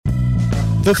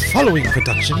The following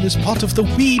production is part of the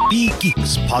We Be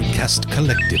Geeks podcast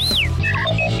collective.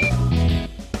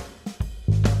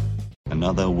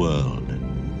 Another world,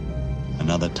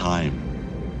 another time,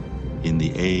 in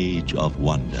the age of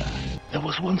wonder. There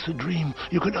was once a dream.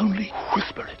 You could only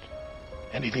whisper it.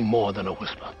 Anything more than a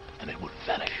whisper, and it would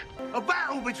vanish. A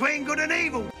battle between good and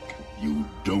evil. You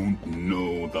don't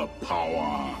know the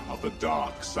power of the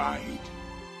dark side.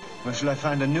 Where shall I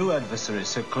find a new adversary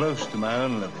so close to my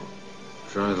own level?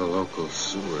 Try the local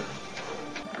sewer.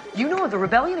 You know of the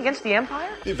rebellion against the Empire?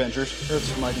 The Avengers,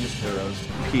 Earth's mightiest heroes.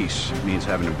 Peace means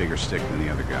having a bigger stick than the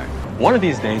other guy. One of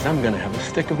these days, I'm gonna have a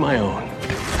stick of my own.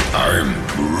 I'm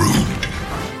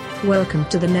Groot. Welcome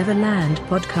to the Neverland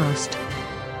podcast.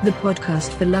 The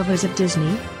podcast for lovers of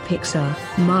Disney, Pixar,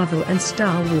 Marvel, and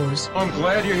Star Wars. I'm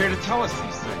glad you're here to tell us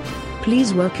these things.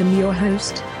 Please welcome your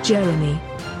host, Jeremy.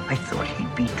 I thought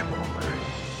he'd be taller.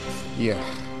 Yeah,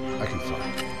 I can fly.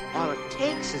 All it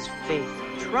takes is faith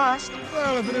and trust.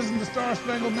 Well, if it isn't the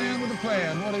Star-Spangled Man with a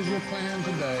plan, what is your plan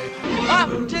today? Up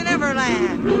to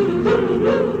Neverland!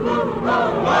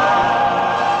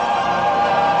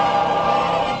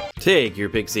 Take your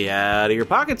pixie out of your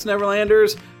pockets,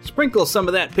 Neverlanders. Sprinkle some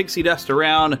of that pixie dust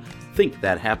around. Think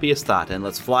that happiest thought, and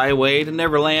let's fly away to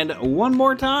Neverland one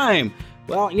more time.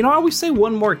 Well, I always say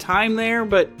one more time there,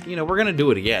 but, we're going to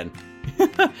do it again.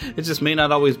 It just may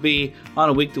not always be on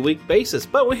a week-to-week basis.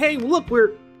 But, hey, look,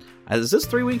 is this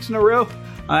 3 weeks in a row?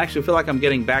 I actually feel like I'm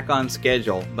getting back on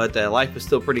schedule, but life is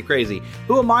still pretty crazy.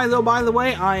 Who am I, though, by the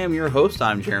way? I am your host.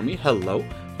 I'm Jeremy. Hello.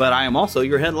 But I am also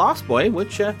your head Lost Boy,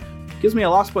 which gives me a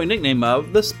Lost Boy nickname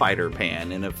of the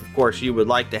Spider-Pan. And if, of course, you would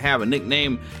like to have a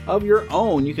nickname of your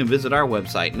own, you can visit our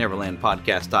website,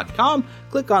 neverlandpodcast.com.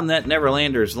 Click on that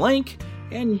Neverlanders link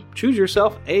and choose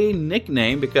yourself a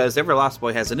nickname, because every Lost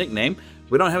Boy has a nickname.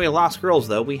 We don't have any Lost Girls,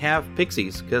 though. We have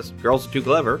Pixies, because girls are too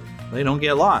clever. They don't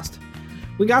get lost.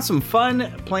 We got some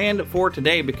fun planned for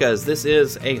today, because this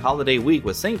is a holiday week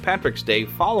with St. Patrick's Day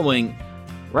following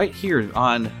right here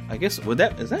on, I guess, is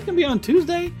that going to be on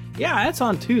Tuesday? Yeah, that's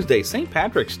on Tuesday, St.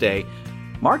 Patrick's Day,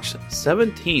 March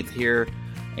 17th here.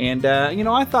 And,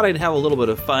 I thought I'd have a little bit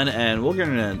of fun, and we're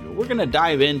gonna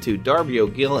dive into Darby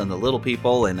O'Gill and the Little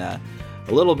People, and a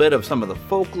little bit of some of the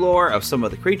folklore of some of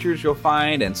the creatures you'll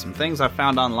find, and some things I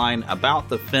found online about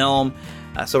the film.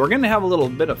 So we're going to have a little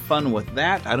bit of fun with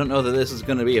that. I don't know that this is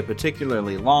going to be a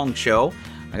particularly long show.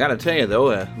 I got to tell you,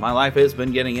 though, my life has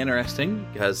been getting interesting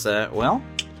because,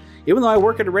 even though I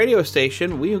work at a radio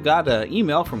station, we got an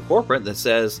email from corporate that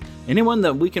says anyone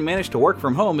that we can manage to work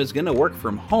from home is going to work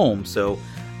from home. So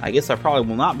I guess I probably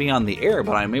will not be on the air,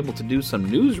 but I'm able to do some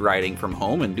news writing from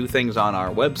home and do things on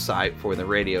our website for the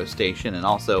radio station, and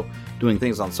also doing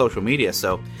things on social media.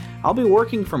 So I'll be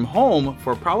working from home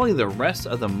for probably the rest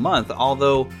of the month,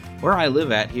 although where I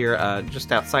live at here,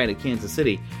 just outside of Kansas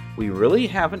City, we really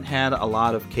haven't had a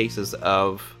lot of cases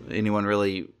of anyone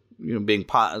really being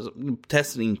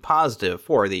testing positive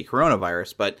for the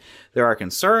coronavirus, but there are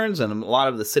concerns, and a lot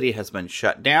of the city has been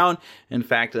shut down. In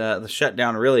fact, the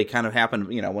shutdown really kind of happened,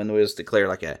 when it was declared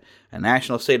like a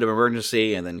national state of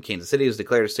emergency, and then Kansas City was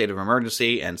declared a state of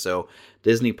emergency, and so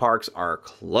Disney parks are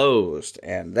closed,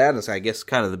 and that is, I guess,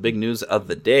 kind of the big news of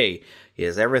the day,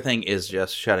 is everything is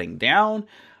just shutting down.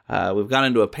 We've gone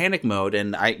into a panic mode,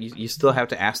 and you still have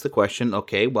to ask the question,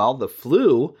 okay, well, the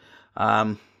flu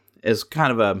is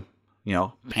kind of a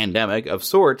pandemic of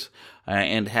sorts,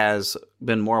 and has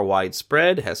been more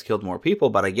widespread, has killed more people,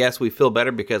 but I guess we feel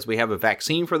better because we have a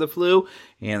vaccine for the flu,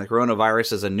 and the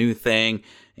coronavirus is a new thing,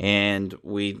 and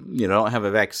we don't have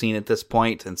a vaccine at this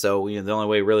point, and so the only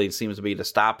way really seems to be to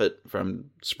stop it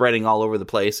from spreading all over the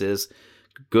place is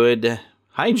good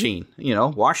hygiene.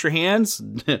 Wash your hands,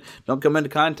 don't come into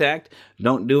contact,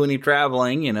 don't do any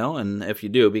traveling, and if you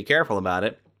do, be careful about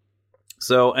it.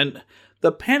 So, and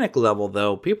the panic level,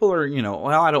 though, people are,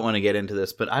 I don't want to get into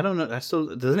this, but I don't know.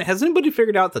 Has anybody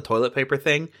figured out the toilet paper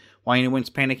thing? Why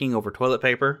anyone's panicking over toilet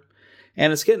paper?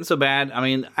 And it's getting so bad. I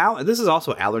mean, this is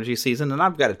also allergy season, and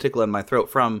I've got a tickle in my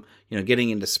throat from, getting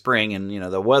into spring and,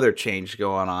 the weather change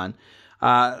going on.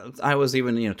 I was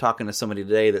even, talking to somebody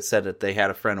today that said that they had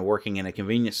a friend working in a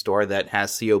convenience store that has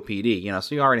COPD,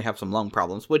 so you already have some lung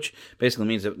problems, which basically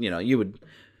means that,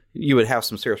 you would have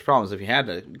some serious problems if you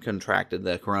had contracted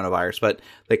the coronavirus. But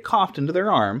they coughed into their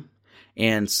arm,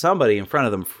 and somebody in front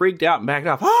of them freaked out and backed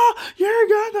off. You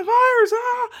got the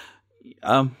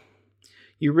virus!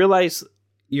 You realize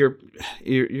you're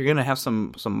going to have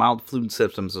some mild flu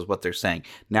symptoms, is what they're saying.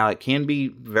 Now, it can be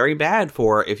very bad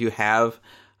for if you have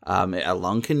a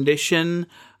lung condition,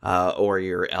 or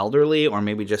you're elderly, or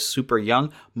maybe just super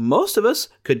young. Most of us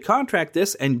could contract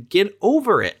this and get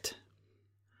over it.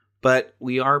 but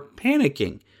we are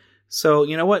panicking. So,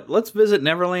 you know what? Let's visit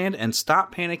Neverland and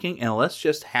stop panicking, and let's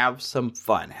just have some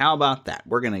fun. How about that?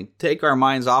 We're going to take our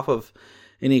minds off of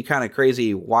any kind of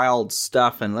crazy, wild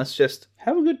stuff, and let's just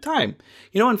have a good time.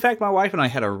 You know, in fact, my wife and I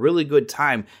had a really good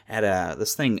time at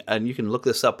this thing, and you can look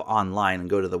this up online and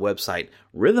go to the website,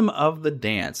 Rhythm of the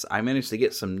Dance. I managed to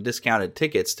get some discounted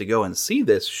tickets to go and see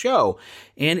this show,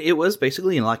 and it was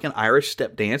basically like an Irish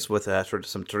step dance with sort of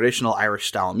some traditional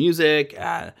Irish-style music,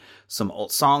 some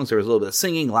old songs. There was a little bit of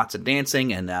singing, lots of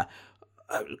dancing, and the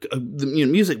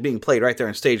music being played right there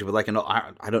on stage with like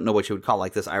I don't know what you would call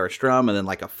like this Irish drum, and then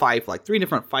like a fife, like 3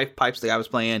 different fife pipes the guy was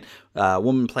playing,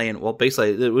 woman playing, well,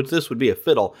 basically this would be a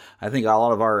fiddle. I think a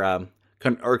lot of our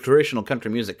traditional country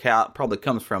music probably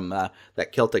comes from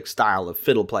that Celtic style of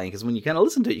fiddle playing, because when you kind of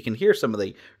listen to it, you can hear some of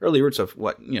the early roots of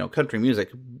what, you know, country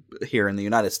music here in the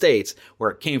United States, where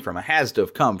it came from. It has to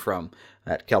have come from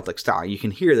that Celtic style. You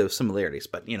can hear those similarities,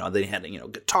 but, you know, they had, you know,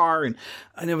 guitar, and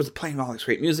it was playing all this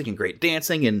great music and great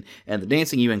dancing, and the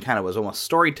dancing even kind of was almost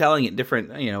storytelling at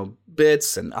different, you know,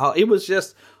 bits, and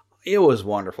it was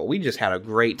wonderful. We just had a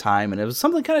great time, and it was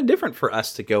something kind of different for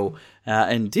us to go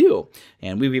and do.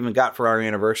 And we've even got, for our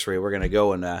anniversary, we're going to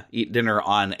go and eat dinner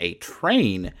on a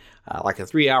train, like a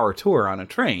 3-hour tour on a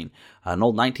train, an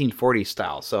old 1940s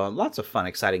style. So lots of fun,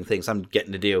 exciting things I'm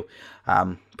getting to do,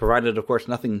 provided, of course,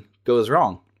 nothing goes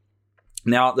wrong.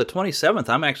 Now, the 27th,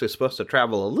 I'm actually supposed to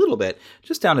travel a little bit,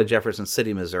 just down to Jefferson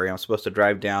City, Missouri. I'm supposed to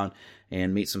drive down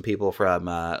and meet some people from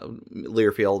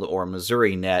Learfield or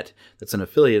Missouri Net. That's an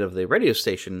affiliate of the radio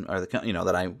station, or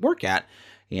that I work at.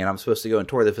 And I'm supposed to go and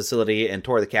tour the facility and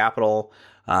tour the Capitol.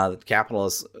 The Capitol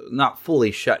is not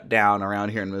fully shut down around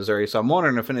here in Missouri, so I'm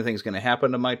wondering if anything's going to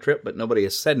happen to my trip. But nobody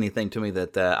has said anything to me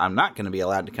that I'm not going to be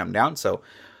allowed to come down. So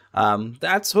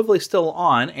that's hopefully still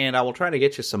on, and I will try to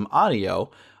get you some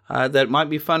audio that might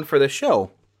be fun for the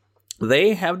show.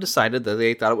 They have decided that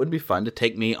they thought it would be fun to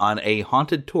take me on a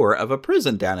haunted tour of a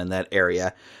prison down in that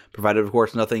area, provided, of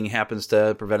course, nothing happens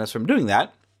to prevent us from doing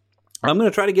that. I'm going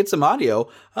to try to get some audio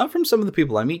from some of the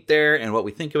people I meet there and what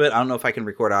we think of it. I don't know if I can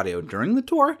record audio during the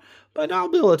tour, but I'll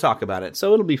be able to talk about it,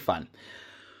 so it'll be fun.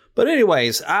 But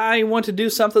anyways, I want to do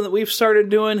something that we've started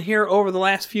doing here over the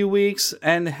last few weeks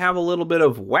and have a little bit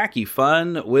of wacky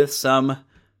fun with some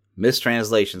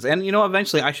mistranslations. And, you know,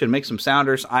 eventually I should make some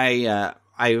sounders.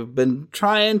 I've been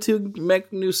trying to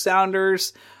make new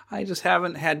sounders. I just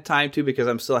haven't had time to, because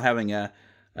I'm still having a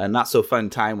not so fun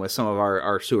time with some of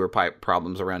our sewer pipe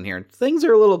problems around here. Things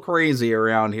are a little crazy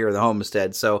around here at the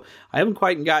homestead, so I haven't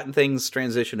quite gotten things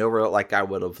transitioned over like I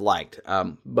would have liked.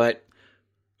 But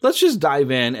let's just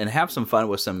dive in and have some fun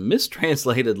with some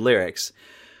mistranslated lyrics.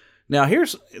 Now,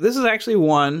 this is actually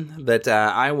one that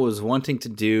I was wanting to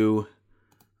do,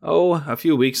 a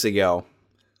few weeks ago.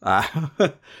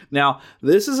 Now,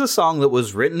 this is a song that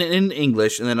was written in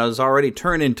English and then it was already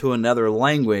turned into another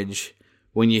language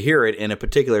when you hear it in a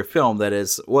particular film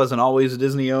that wasn't always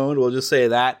Disney owned. We'll just say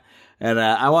that. And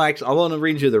I want to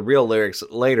read you the real lyrics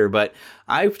later, but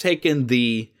I've taken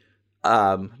the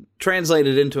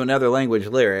translated into another language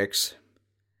lyrics,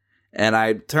 and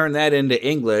I turned that into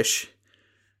English,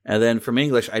 and then from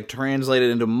English I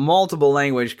translated into multiple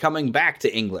language coming back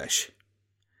to English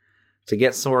to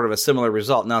get sort of a similar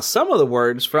result. Now, some of the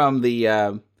words from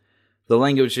the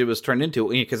language it was turned into,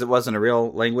 because it wasn't a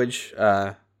real language,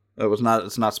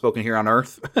 it's not spoken here on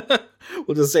Earth.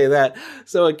 We'll just say that.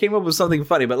 So it came up with something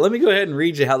funny, but let me go ahead and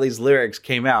read you how these lyrics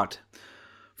came out.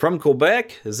 From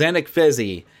Quebec, Zanuck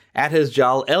Fezzy. At his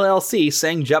Jal LLC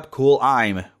sang Jup Cool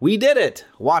I'm. We did it!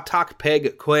 Watak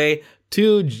Peg Quay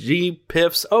 2G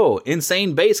Piffs. Oh,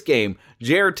 insane bass game.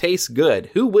 Jer tastes good.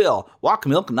 Who will? Walk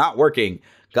milk not working.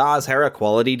 Gauze Hera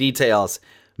quality details.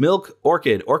 Milk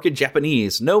orchid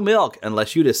Japanese. No milk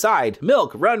unless you decide.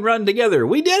 Milk run together.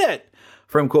 We did it!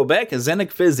 From Quebec,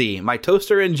 Zanuck Fizzy. My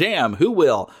toaster and jam. Who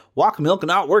will? Walk milk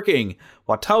not working.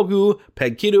 Watagu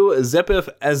Pegkidu Zepif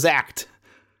Azact.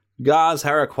 Gauze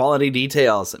Hera quality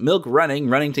details. Milk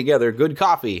running together. Good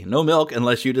coffee. No milk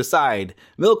unless you decide.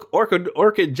 Milk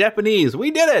orchid Japanese.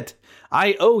 We did it!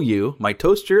 I owe you my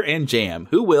toaster and jam.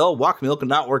 Who will? Walk milk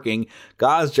not working.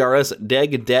 Gauze Jarus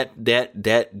deg debt.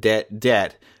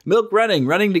 Milk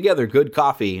running together. Good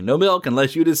coffee. No milk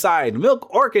unless you decide.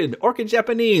 Milk orchid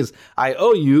Japanese. I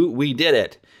owe you. We did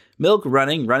it. Milk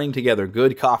running together.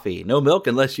 Good coffee. No milk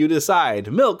unless you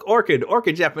decide. Milk orchid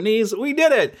Japanese. We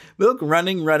did it. Milk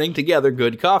running together.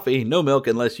 Good coffee. No milk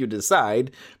unless you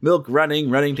decide. Milk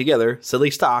running together.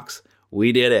 Silly stocks.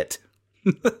 We did it.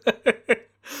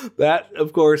 That,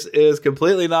 of course, is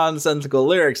completely nonsensical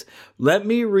lyrics. Let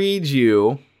me read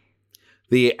you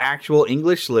the actual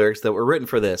English lyrics that were written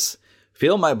for this.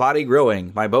 Feel my body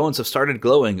growing. My bones have started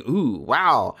glowing. Ooh,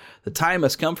 wow. The time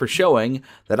has come for showing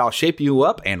that I'll shape you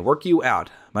up and work you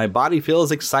out. My body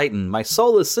feels exciting. My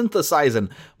soul is synthesizing.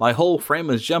 My whole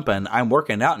frame is jumping. I'm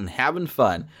working out and having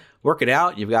fun. Work it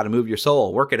out, you've got to move your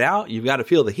soul. Work it out, you've got to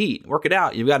feel the heat. Work it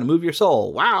out, you've got to move your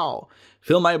soul. Wow.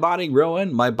 Feel my body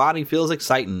growing. My body feels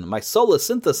exciting. My soul is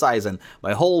synthesizing.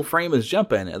 My whole frame is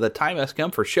jumping. The time has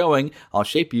come for showing. I'll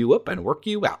shape you up and work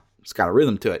you out. It's got a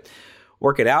rhythm to it.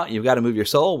 Work it out, you've got to move your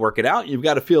soul. Work it out, you've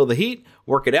got to feel the heat.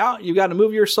 Work it out, you've got to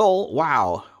move your soul.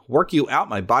 Wow. Work you out,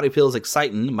 my body feels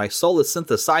exciting. My soul is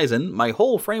synthesizing. My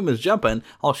whole frame is jumping.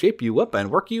 I'll shape you up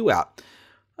and work you out.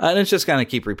 And it's just going to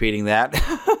keep repeating that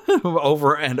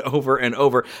over and over and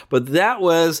over. But that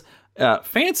was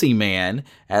Fancy Man,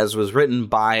 as was written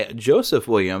by Joseph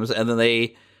Williams. And then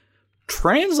they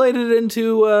translated it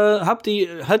into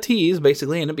Huttese,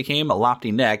 basically, and it became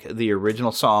Lopty Neck, the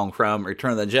original song from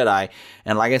Return of the Jedi.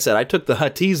 And like I said, I took the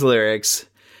Huttese lyrics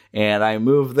and I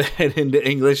moved that into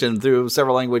English and through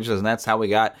several languages. And that's how we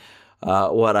got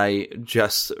what I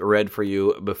just read for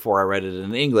you before I read it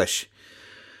in English.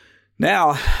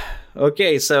 Now,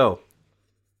 okay, so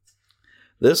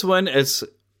this one is,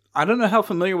 I don't know how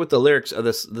familiar with the lyrics of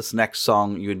this next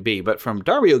song you would be, but from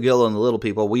Darby O'Gill and the Little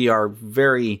People, we are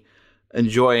very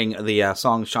enjoying the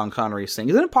song Sean Connery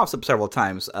sings, and it pops up several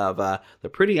times, of The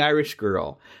Pretty Irish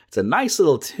Girl. It's a nice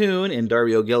little tune in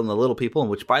Darby O'Gill and the Little People,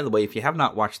 which, by the way, if you have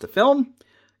not watched the film,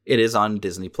 it is on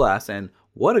Disney+, and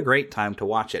what a great time to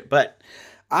watch it. But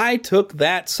I took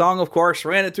that song, of course,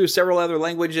 ran it through several other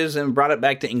languages and brought it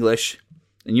back to English.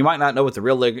 And you might not know what the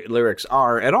real lyrics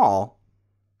are at all.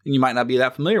 And you might not be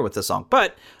that familiar with the song.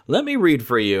 But let me read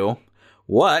for you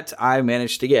what I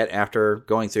managed to get after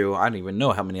going through, I don't even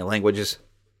know how many languages.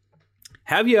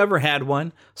 Have you ever had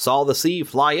one? Saw the sea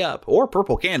fly up, or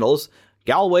purple candles?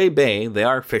 Galway Bay, they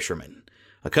are fishermen.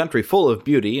 A country full of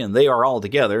beauty, and they are all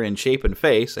together in shape and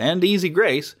face, and easy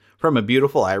grace, from a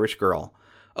beautiful Irish girl.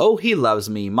 Oh, he loves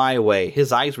me, my way.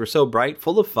 His eyes were so bright,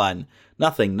 full of fun.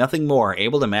 Nothing more,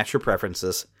 able to match your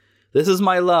preferences. This is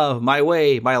my love, my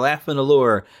way, my laugh and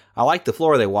allure. I like the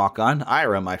floor they walk on,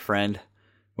 Ira, my friend.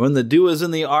 When the dew is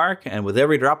in the ark, and with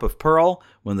every drop of pearl,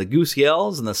 when the goose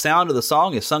yells, and the sound of the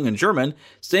song is sung in German,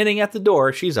 standing at the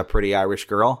door, she's a pretty Irish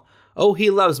girl. Oh, he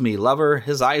loves me, lover.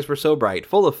 His eyes were so bright,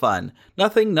 full of fun.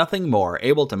 Nothing more,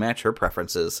 able to match her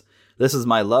preferences. This is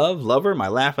my love, lover, my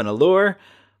laugh and allure.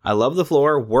 I love the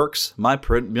floor, works, my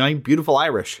beautiful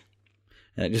Irish.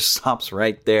 And it just stops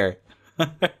right there.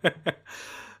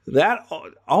 That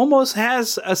almost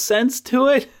has a sense to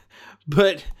it,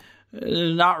 but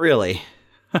not really.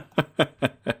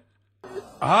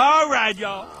 All right,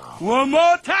 y'all. One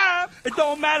more time. It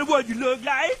don't matter what you look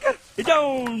like. It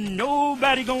don't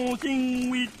nobody gonna sing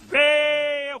with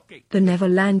me. Okay. The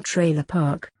Neverland Trailer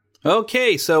Park.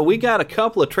 Okay, so we got a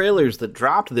couple of trailers that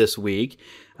dropped this week.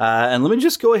 And let me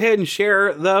just go ahead and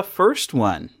share the first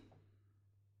one.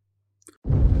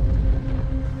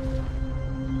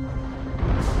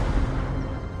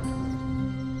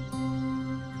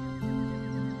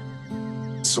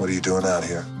 So what are you doing out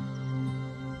here?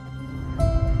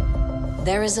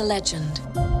 There is a legend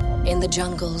in the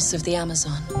jungles of the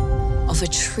Amazon of a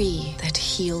tree that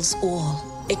heals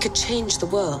all. It could change the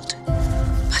world,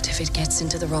 but if it gets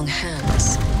into the wrong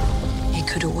hands, it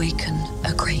could awaken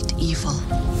a great evil.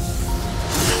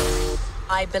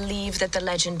 I believe that the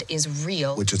legend is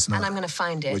real. Which it's not. And I'm going to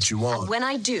find it. Which you won't. And when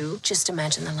I do, just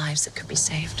imagine the lives that could be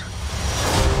saved.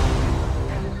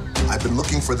 I've been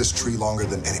looking for this tree longer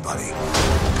than anybody.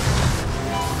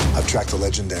 I've tracked the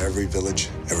legend to every village,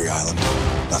 every island.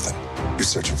 Nothing. You're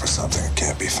searching for something that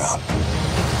can't be found.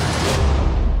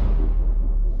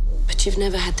 But you've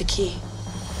never had the key.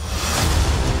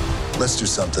 Let's do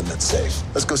something that's safe.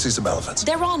 Let's go see some elephants.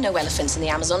 There are no elephants in the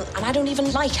Amazon, and I don't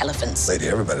even like elephants. Lady,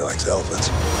 everybody likes elephants.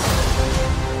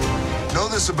 Know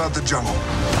this about the jungle.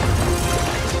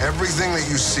 Everything that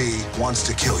you see wants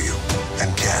to kill you,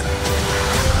 and can.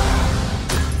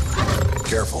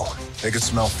 Careful. They could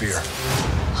smell fear.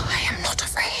 I am not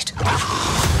afraid.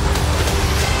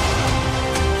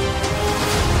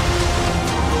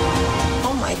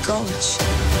 Oh my gosh.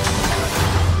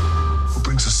 Who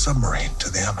brings a submarine to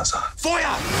the Amazon?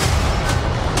 Fire!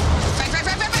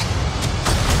 Back.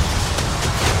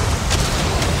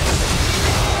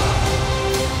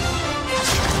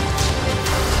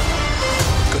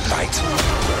 Good night.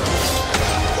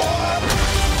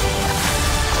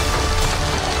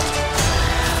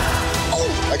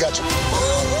 I got you.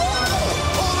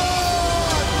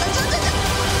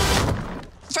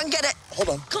 Frank, get it. Hold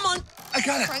on. Come on. I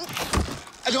got it. Frank.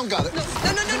 I don't got it. No.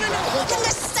 For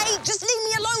goodness sake, just leave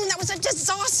me alone. alone. That was a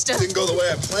disaster. Didn't go the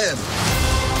way I planned.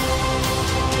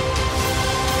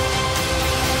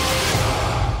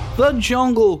 The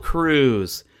Jungle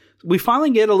Cruise. We finally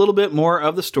get a little bit more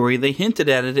of the story. They hinted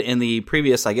at it in the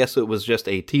previous, I guess it was just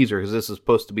a teaser, because this is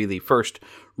supposed to be the first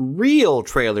real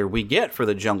trailer we get for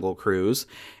the Jungle Cruise.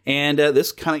 And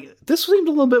this seemed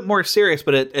a little bit more serious,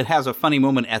 but it has a funny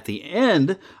moment at the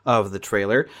end of the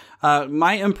trailer.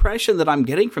 My impression that I'm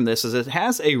getting from this is it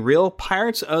has a real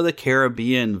Pirates of the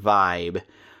Caribbean vibe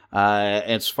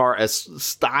as far as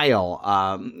style.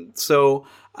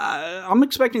 I'm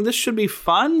expecting this should be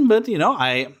fun, but,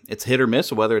 it's hit or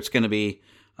miss whether it's going to be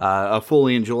a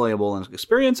fully enjoyable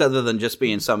experience other than just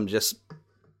being some just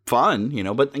fun,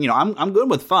 but, I'm good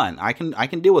with fun. I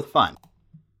can deal with fun.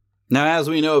 Now, as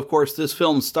we know, of course, this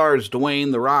film stars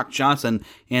Dwayne "The Rock" Johnson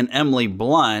and Emily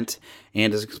Blunt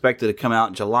and is expected to come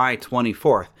out July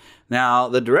 24th. Now,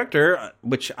 the director,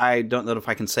 which I don't know if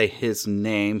I can say his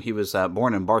name, he was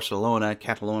born in Barcelona,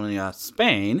 Catalonia,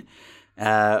 Spain,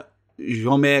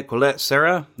 Jaume Colette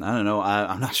Serra. I don't know.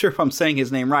 I'm not sure if I'm saying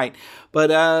his name right, but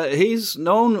his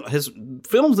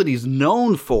films that he's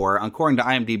known for, according to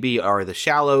IMDb, are The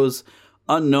Shallows,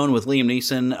 Unknown with Liam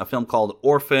Neeson, a film called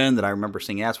Orphan that I remember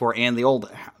seeing ads for, and the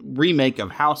old remake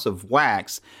of House of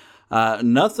Wax.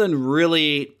 Nothing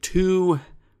really too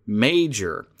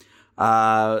major.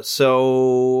 We'll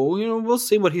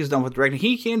see what he's done with directing.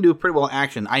 He can do pretty well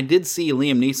action. I did see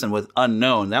Liam Neeson with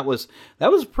Unknown. That was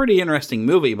a pretty interesting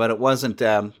movie, but it wasn't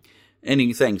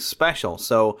anything special.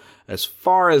 So as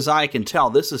far as I can tell,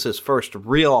 this is his first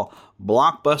real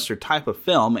blockbuster type of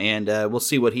film, and we'll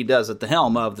see what he does at the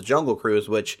helm of the Jungle Cruise,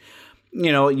 which,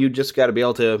 you just got to be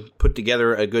able to put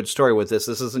together a good story with this.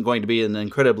 This isn't going to be an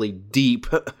incredibly deep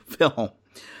film.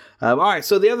 All right,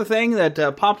 so the other thing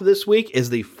that popped this week is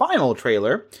the final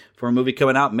trailer for a movie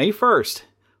coming out May 1st,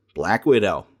 Black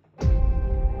Widow.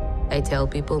 I tell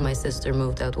people my sister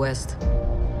moved out west.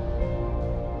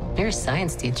 You're a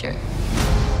science teacher.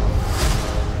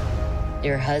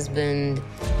 Your husband,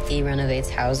 he renovates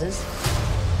houses.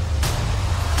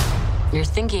 You're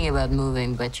thinking about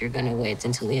moving, but you're gonna wait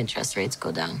until the interest rates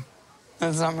go down.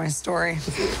 That's not my story.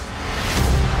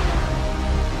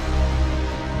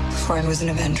 Before I was an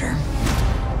Avenger,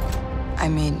 I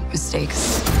made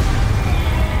mistakes.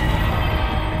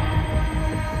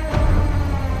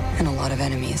 And a lot of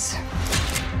enemies.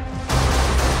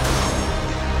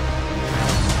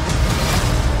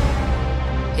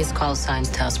 His call sign's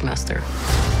Taskmaster.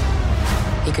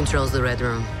 He controls the Red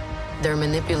Room. They're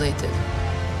manipulated,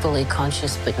 fully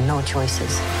conscious, but no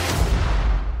choices.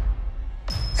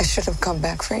 I should have come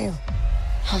back for you.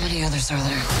 How many others are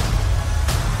there?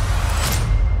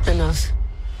 Enough.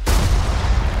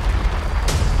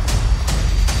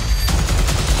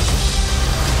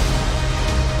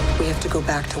 We have to go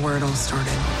back to where it all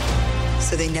started.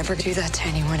 So they never do that to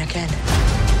anyone again.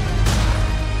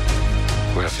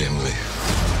 We're a family.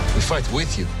 We fight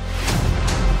with you.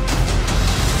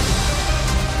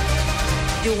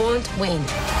 You won't win.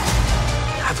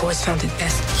 I've always found it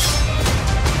best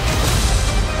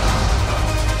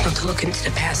not to look into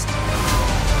the past.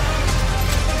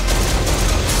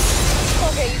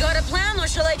 Okay, you got a plan, or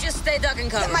shall I just stay duck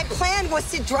and cover? My plan was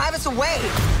to drive us away.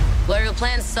 Well, your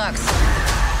plan sucks.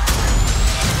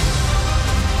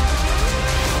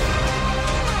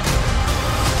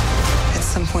 At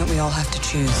some point, we all have to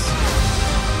choose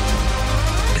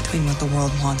between what the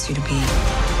world wants you to be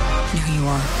and who you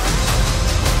are.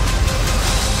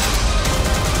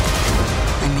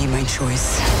 I made my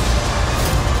choice.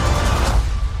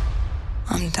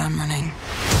 I'm done running.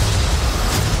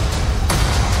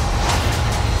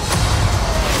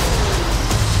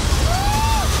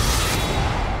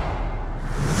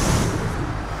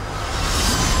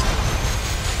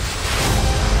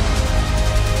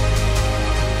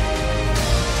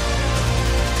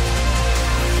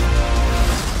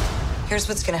 Here's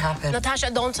what's gonna happen.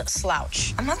 Natasha, don't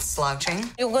slouch. I'm not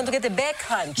slouching. You're going to get a back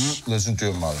hunch. Listen to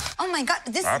your mother. Oh my God,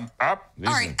 this... Up. Listen.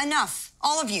 All right, enough.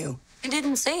 All of you. I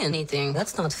didn't say anything.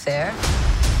 That's not fair.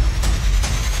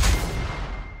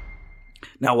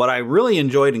 Now, what I really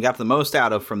enjoyed and got the most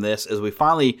out of from this is we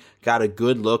finally got a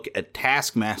good look at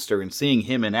Taskmaster and seeing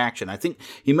him in action. I think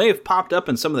he may have popped up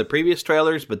in some of the previous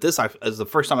trailers, but this is the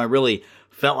first time I really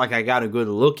felt like I got a good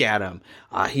look at him.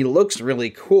 He looks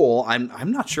really cool.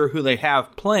 I'm not sure who they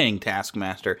have playing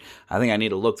Taskmaster. I think I need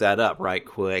to look that up right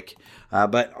quick.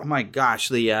 But oh my gosh,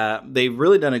 they've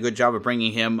really done a good job of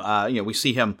bringing him. We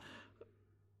see him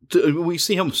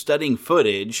studying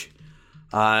footage.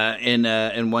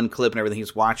 In one clip and everything,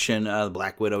 he's watching the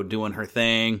Black Widow doing her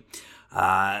thing.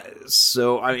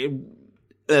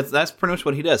 That's pretty much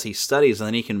what he does. He studies, and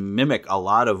then he can mimic a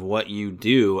lot of what you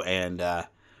do, and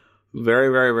very,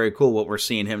 very, very cool what we're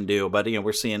seeing him do. But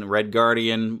we're seeing Red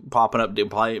Guardian popping up,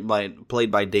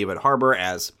 played by David Harbour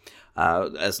as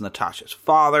Natasha's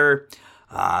father.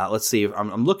 Let's see.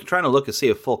 I'm trying to look and see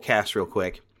a full cast real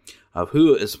quick of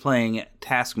who is playing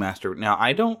Taskmaster. Now,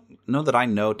 I don't know that I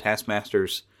know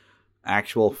Taskmaster's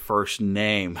actual first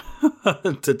name,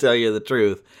 to tell you the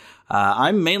truth.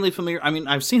 I'm mainly familiar. I mean,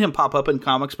 I've seen him pop up in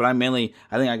comics, but I think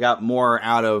I got more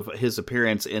out of his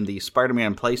appearance in the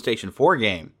Spider-Man PlayStation 4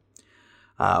 game,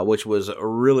 which was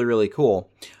really, really cool.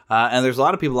 And there's a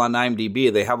lot of people on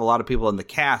IMDb. They have a lot of people in the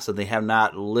cast, and they have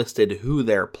not listed who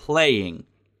they're playing.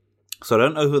 So I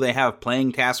don't know who they have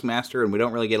playing Taskmaster, and we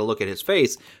don't really get a look at his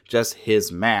face, just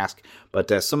his mask.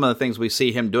 But some of the things we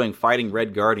see him doing fighting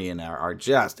Red Guardian are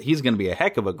just, he's going to be a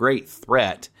heck of a great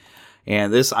threat.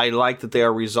 And this, I like that they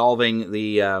are resolving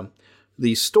the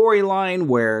storyline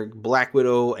where Black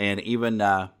Widow and even,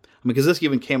 because this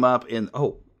even came up in,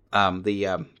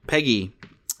 the Peggy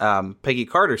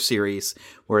Carter series,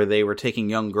 where they were taking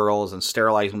young girls and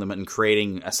sterilizing them and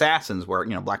creating assassins, where,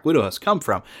 Black Widow has come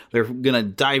from. They're going to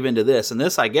dive into this. And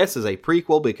this, I guess, is a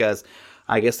prequel, because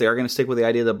I guess they are going to stick with the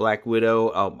idea that Black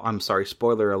Widow,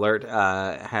 spoiler alert,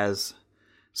 has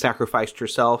sacrificed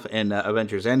herself in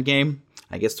Avengers Endgame.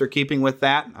 I guess they're keeping with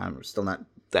that. I'm still not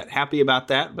that happy about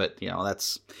that, but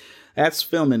that's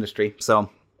film industry. So,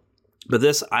 but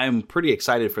this, I'm pretty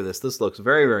excited for this. This looks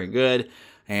very, very good.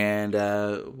 And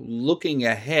looking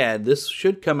ahead, this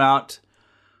should come out.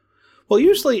 Well,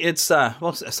 usually it's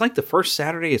like the first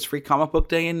Saturday is Free Comic Book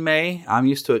Day in May. I'm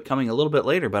used to it coming a little bit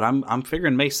later, but I'm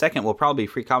figuring May 2nd will probably be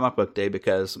Free Comic Book Day,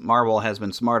 because Marvel has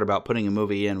been smart about putting a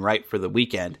movie in right for the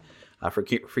weekend. For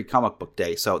Free Comic Book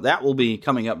Day. So that will be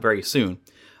coming up very soon.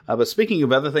 But speaking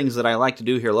of other things that I like to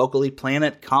do here locally,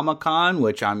 Planet Comic-Con,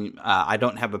 which I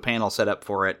don't have a panel set up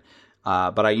for it,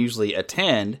 but I usually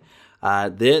attend,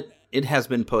 it has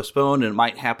been postponed, and it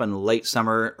might happen late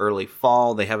summer, early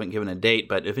fall. They haven't given a date,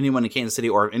 but if anyone in Kansas City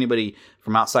or if anybody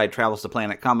from outside travels to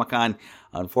Planet Comic-Con,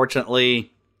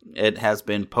 unfortunately, it has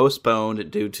been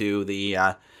postponed due to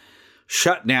the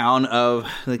shutdown of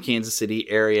the Kansas City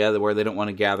area, where they don't want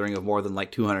a gathering of more than like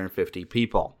 250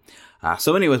 people.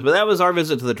 So anyways, but that was our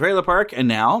visit to the trailer park, and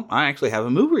now I actually have a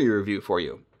movie review for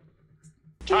you.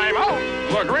 Time out!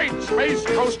 The Great Space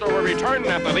Coaster will return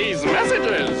after these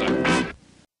messages.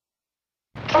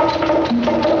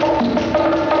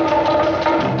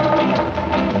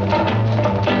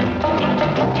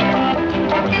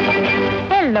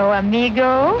 Hello,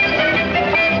 amigo.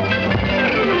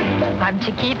 I'm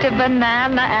Chiquita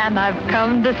Banana, and I've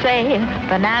come to say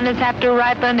bananas have to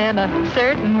ripen in a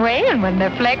certain way, and when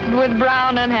they're flecked with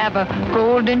brown and have a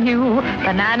golden hue,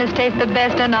 bananas taste the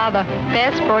best and are the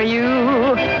best for you.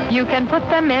 You can put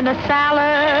them in a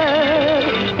salad,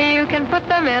 you can put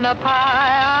them in a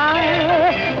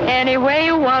pie, any way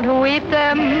you want to eat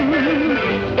them.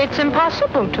 It's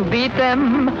impossible to beat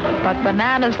them, but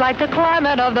bananas like the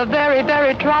climate of the very,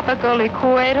 very tropical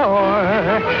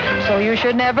equator. So you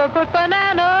should never put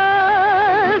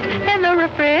bananas in the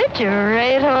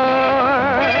refrigerator.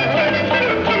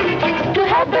 To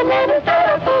have bananas that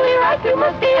are fully ripe, you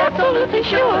must be absolutely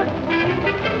sure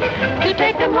to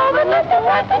take them home and let them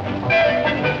ripen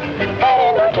at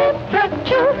indoor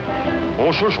temperature.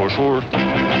 Oh, sure.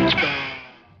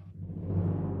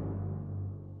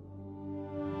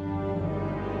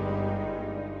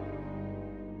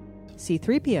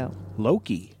 C-3PO,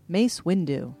 Loki, Mace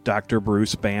Windu, Dr.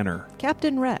 Bruce Banner,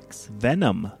 Captain Rex,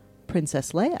 Venom,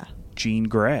 Princess Leia, Jean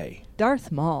Grey,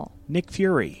 Darth Maul, Nick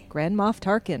Fury, Grand Moff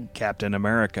Tarkin, Captain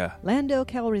America, Lando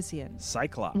Calrissian,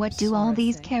 Cyclops. What do all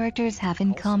these characters have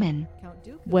in common?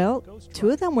 Well, two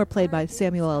of them were played by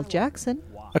Samuel L. Jackson.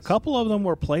 A couple of them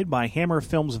were played by Hammer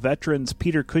Films veterans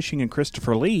Peter Cushing and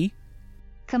Christopher Lee.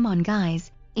 Come on,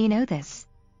 guys. You know this.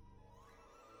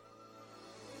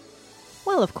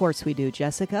 Well, of course we do,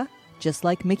 Jessica. Just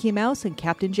like Mickey Mouse and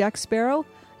Captain Jack Sparrow,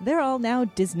 they're all now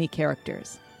Disney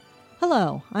characters.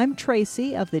 Hello, I'm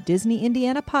Tracy of the Disney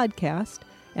Indiana podcast,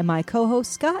 and my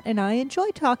co-host Scott and I enjoy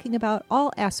talking about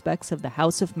all aspects of the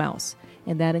House of Mouse,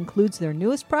 and that includes their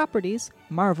newest properties,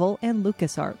 Marvel and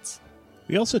LucasArts.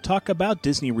 We also talk about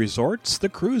Disney resorts, the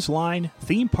cruise line,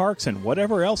 theme parks, and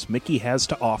whatever else Mickey has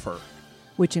to offer.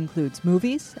 Which includes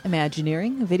movies,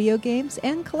 Imagineering, video games,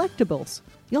 and collectibles.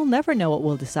 You'll never know what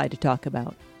we'll decide to talk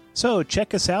about. So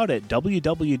check us out at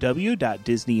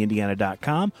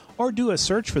www.disneyindiana.com or do a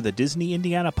search for the Disney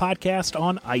Indiana podcast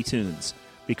on iTunes,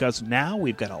 because now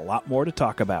we've got a lot more to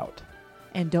talk about.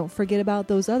 And don't forget about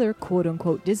those other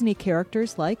quote-unquote Disney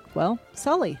characters like, well,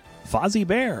 Sully. Fozzie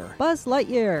Bear, Buzz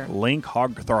Lightyear, Link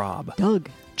Hogthrob, Doug,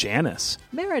 Janice,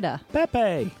 Merida,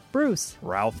 Pepe, Bruce,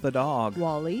 Ralph the dog,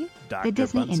 Wally, Dr. The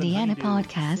Disney Bunsen Indiana Honeydew.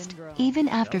 podcast. Even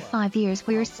after 5 years,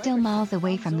 we're still miles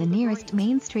away from the nearest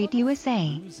Main Street,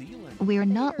 USA. We're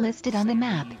not listed on the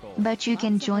map, but you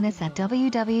can join us at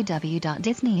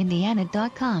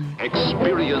www.disneyindiana.com.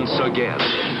 Experience again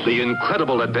the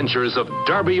incredible adventures of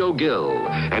Darby O'Gill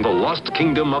and the lost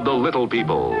kingdom of the little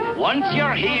people. Once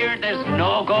you're here, there's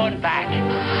no going back.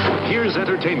 Here's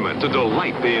entertainment to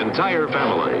delight the entire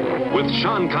family with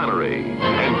Sean Connery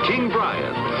and King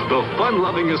Brian, the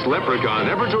fun-lovingest leprechaun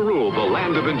ever to rule the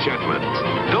land of enchantment.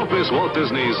 Don't miss Walt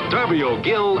Disney's Darby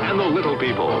O'Gill and the Little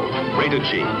People. Rated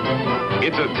G.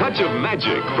 It's a touch of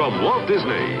magic from Walt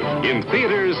Disney. In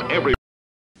theaters every...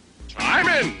 I'm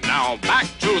in. Now back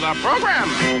to the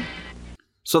program.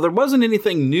 So there wasn't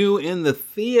anything new in the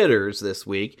theaters this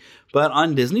week, but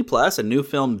on Disney Plus, a new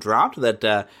film dropped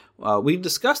that we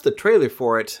discussed the trailer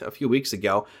for it a few weeks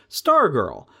ago,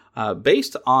 Stargirl.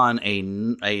 Based on a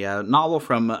novel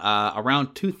from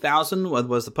around 2000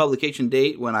 was the publication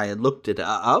date when I had looked it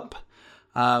up.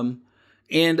 I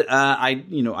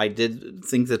did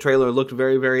think the trailer looked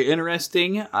very, very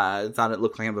interesting. I thought it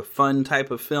looked like a fun type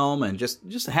of film and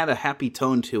just had a happy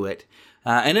tone to it.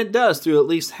 And it does through at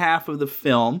least half of the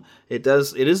film. It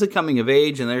is a coming of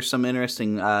age, and there's some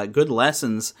interesting, good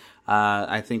lessons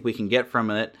I think we can get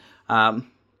from it.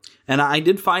 And I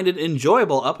did find it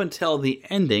enjoyable up until the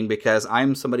ending because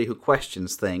I'm somebody who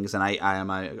questions things, and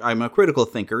I'm a critical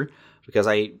thinker because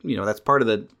that's part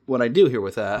of what I do here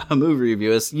with a movie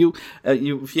review is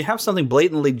if you have something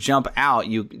blatantly jump out,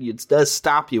 it does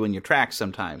stop you in your tracks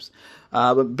sometimes.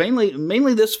 But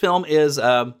mainly this film is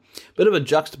a bit of a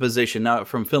juxtaposition. Now,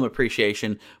 from Film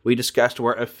Appreciation, we discussed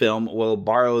where a film will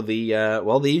borrow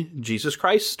the Jesus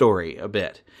Christ story a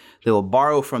bit. They will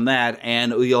borrow from that,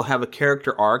 and you'll have a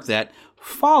character arc that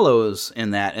follows in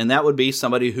that. And that would be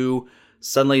somebody who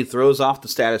suddenly throws off the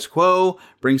status quo,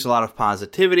 brings a lot of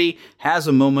positivity, has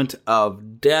a moment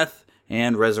of death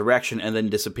and resurrection, and then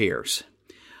disappears.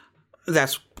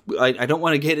 I don't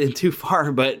want to get in too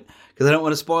far, but because I don't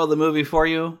want to spoil the movie for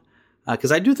you.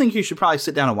 Because I do think you should probably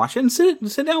sit down and watch it, and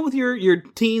sit down with your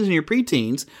teens and your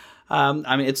preteens.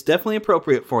 It's definitely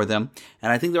appropriate for them,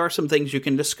 and I think there are some things you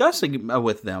can discuss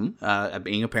with them,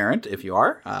 being a parent, if you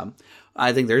are.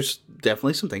 I think there's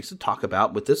definitely some things to talk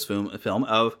about with this film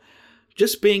of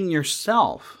just being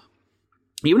yourself.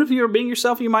 Even if you're being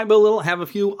yourself, you might have a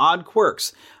few odd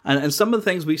quirks. And some of the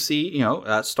things we see,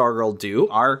 Stargirl do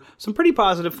are some pretty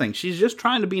positive things. She's just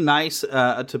trying to be nice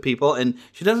to people, and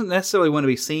she doesn't necessarily want to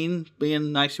be seen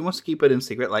being nice. She wants to keep it in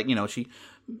secret. She...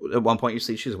 At one point, you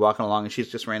see she's walking along and she's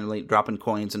just randomly dropping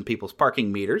coins in people's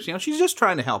parking meters. She's just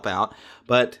trying to help out.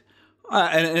 But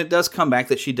and it does come back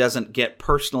that she doesn't get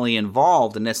personally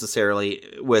involved necessarily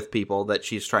with people that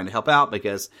she's trying to help out,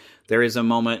 because there is a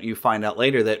moment you find out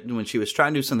later that when she was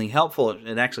trying to do something helpful,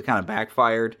 it actually kind of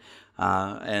backfired.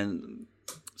 And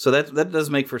so that does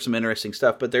make for some interesting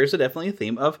stuff. But there's definitely a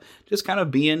theme of just kind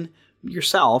of being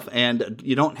yourself, and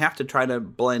you don't have to try to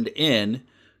blend in.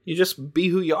 You just be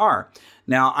who you are.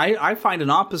 Now, I find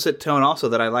an opposite tone also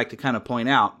that I like to kind of point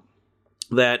out,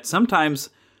 that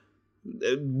sometimes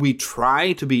we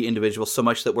try to be individuals so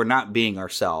much that we're not being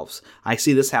ourselves. I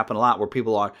see this happen a lot where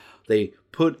they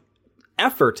put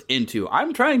effort into,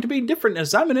 I'm trying to be different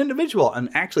as I'm an individual. And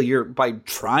actually, by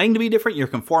trying to be different, you're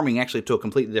conforming actually to a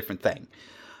completely different thing.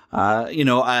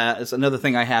 It's another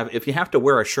thing I have. If you have to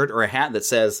wear a shirt or a hat that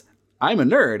says, I'm a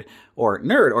nerd, or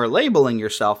labeling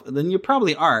yourself, then you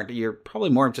probably aren't. You're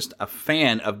probably more just a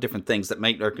fan of different things that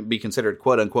might be considered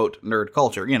quote-unquote nerd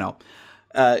culture,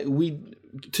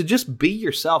 To just be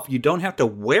yourself, you don't have to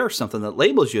wear something that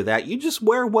labels you that. You just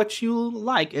wear what you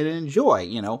like and enjoy,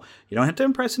 You don't have to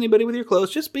impress anybody with your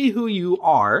clothes. Just be who you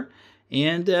are,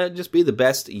 and just be the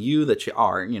best you that you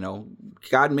are.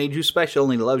 God made you special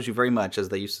and he loves you very much, as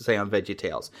they used to say on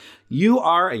VeggieTales. You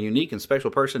are a unique and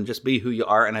special person. Just be who you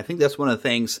are. And I think that's one of the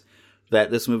things that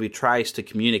this movie tries to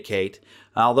communicate.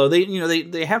 Although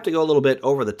they have to go a little bit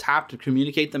over the top to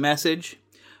communicate the message,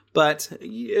 but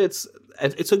it's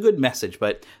a good message.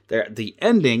 But the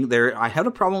ending, I had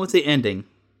a problem with the ending,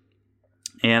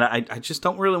 and I just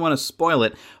don't really want to spoil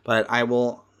it. But I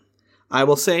will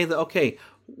say that, okay,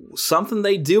 something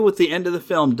they do with the end of the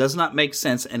film does not make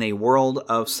sense in a world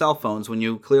of cell phones when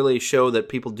you clearly show that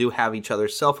people do have each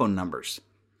other's cell phone numbers.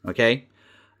 Okay?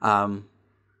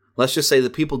 Let's just say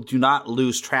that people do not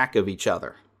lose track of each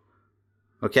other.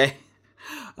 Okay?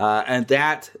 And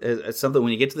that is something,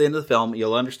 when you get to the end of the film,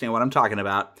 you'll understand what I'm talking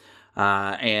about.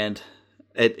 And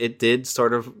it did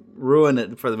sort of ruin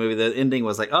it for the movie. The ending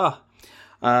was like,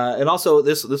 And also,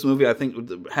 this movie, I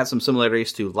think, has some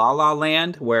similarities to La La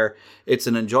Land, where it's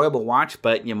an enjoyable watch,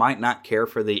 but you might not care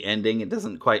for the ending. It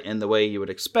doesn't quite end the way you would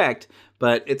expect,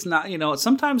 but it's not,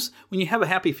 sometimes when you have a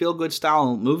happy feel-good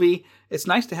style movie, it's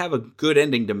nice to have a good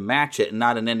ending to match it, and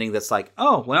not an ending that's like,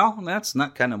 oh, well, that's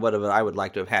not kind of what I would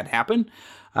like to have had happen.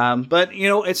 But,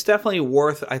 it's definitely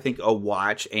worth, I think, a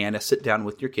watch and a sit down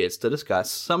with your kids to discuss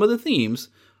some of the themes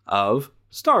of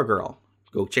Stargirl.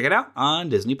 Go check it out on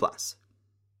Disney+.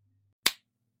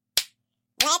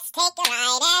 Let's take a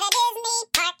ride at a Disney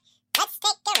park. Let's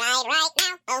take a ride right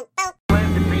now. Boom, boom.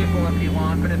 Lend to people if you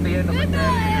want, but at the end of the day,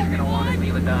 you're just going to want to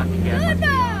see the doc again. Let's be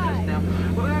honest. Now,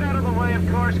 with that out of the way, of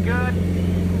course, good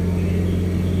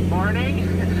morning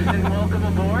and welcome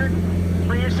aboard.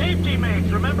 For your safety, mates,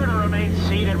 remember to remain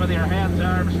seated with your hands,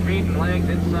 arms, feet, and legs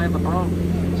inside the boat.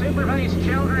 Supervise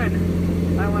children.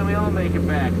 That way we all make it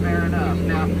back. Fair enough.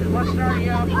 Now, let's start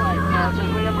you out right. Now,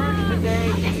 as we emerge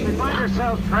today, we find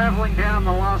ourselves traveling down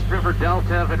the Lost River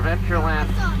Delta of Adventureland.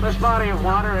 This body of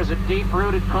water has a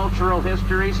deep-rooted cultural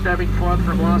history stemming forth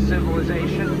from lost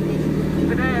civilization.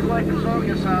 Today, I'd like to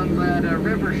focus on that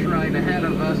river shrine ahead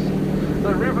of us.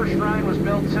 The river shrine was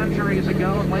built centuries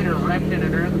ago and later wrecked in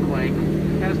an earthquake.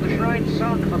 As the shrine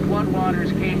sunk, the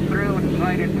floodwaters came through and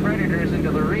invited predators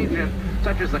into the region,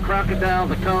 such as the crocodile,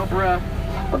 the cobra,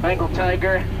 the Bengal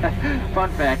tiger. Fun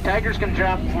fact, tigers can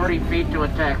jump 40 feet to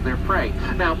attack their prey.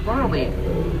 Now, we're only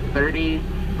 30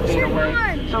 feet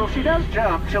away, so if she does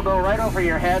jump, she'll go right over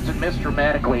your heads and miss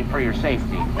dramatically for your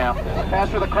safety. Now, as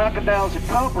for the crocodiles and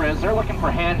cobras, they're looking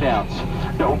for handouts.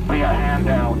 Don't be a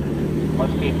handout.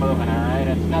 Let's keep moving, all right?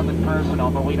 It's nothing personal,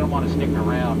 but we don't want to stick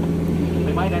around.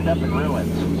 We might end up in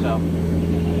ruins, so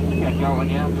get going,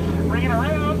 yeah? Bring it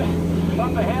around.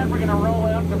 Up ahead, we're going to roll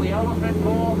out to the elephant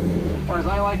pool, or as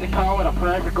I like to call it, a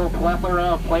practical plethora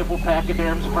of playful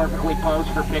pachyderms perfectly posed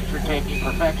for picture-taking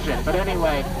perfection. But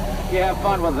anyway, you have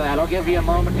fun with that. I'll give you a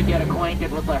moment to get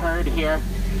acquainted with the herd here.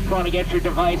 If you want to get your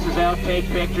devices out, take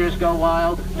pictures, go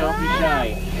wild, don't be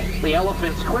shy. The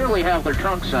elephants clearly have their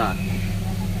trunks on.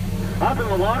 Up in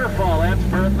the waterfall, that's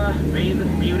Bertha,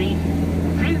 bathing beauty.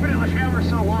 She's been in the shower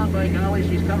so long, by golly,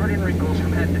 she's covered in wrinkles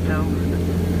from head to toe.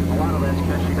 A lot of that's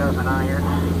because she doesn't iron.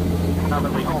 Not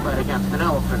that we hold that against an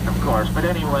elephant, of course. But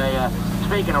anyway,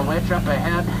 speaking of which, up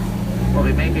ahead, we'll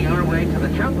be making our way to the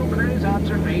Jungle Cruise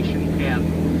Observation Camp.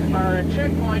 Our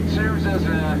checkpoint serves as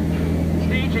a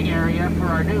staging area for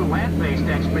our new land-based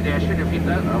expedition, if you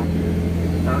don't.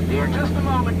 Oh dear, just a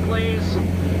moment, please.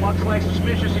 Looks like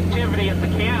suspicious activity at the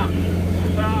camp.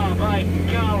 Oh, by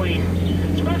golly.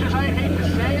 As much as I'd hate to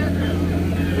say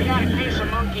it, we got a case of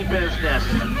monkey business.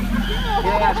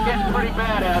 Yeah, it's getting pretty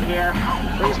bad out here.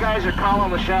 These guys are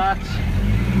calling the shots.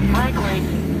 Frankly,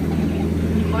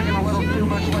 it's looking a little too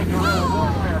much like guerrilla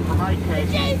warfare for my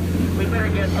taste. We better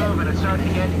get moving. It's starting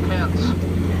to get intense.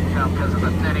 No, because of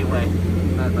it. Anyway,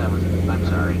 I'm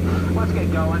sorry. Let's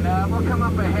get going. We'll come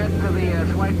up ahead to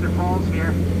the Schweitzer Falls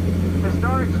here.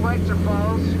 Historic Schweitzer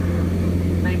Falls,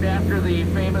 named after the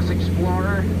famous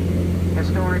explorer,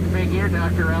 historic figure,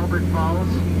 Dr. Albert Falls.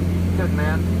 Good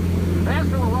man. As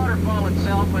for the waterfall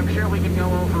itself, I'm sure we can go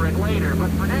over it later, but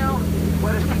for now,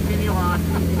 let us continue on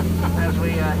as we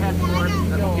head towards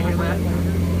the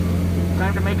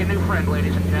Time to make a new friend,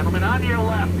 ladies and gentlemen. On your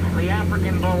left, the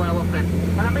African bull elephant.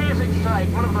 An amazing sight,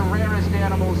 one of the rarest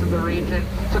animals in the region.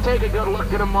 So take a good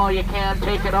look at them while you can.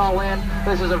 Take it all in.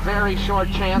 This is a very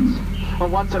short chance, a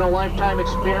once-in-a-lifetime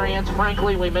experience.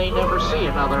 Frankly, we may never see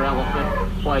another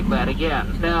elephant like that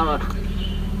again. Now,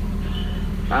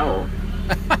 oh.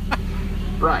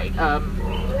 Right,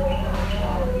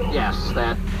 yes,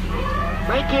 that...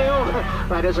 Thank you!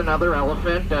 That is another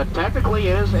elephant. Technically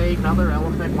is another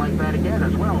elephant like that again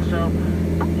as well, so...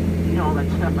 You know, that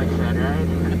stuff I said, right?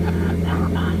 Never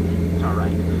mind. It's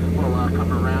alright. We'll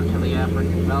come around to the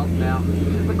African belt now.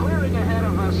 The clearing ahead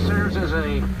of us serves as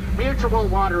a mutual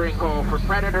watering hole for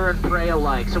predator and prey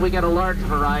alike. So we got a large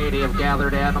variety of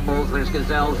gathered animals. There's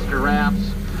gazelles,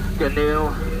 giraffes, gnu,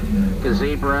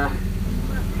 gazebra.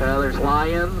 There's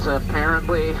lions,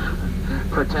 apparently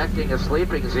protecting a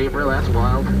sleeping zebra. That's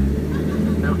wild.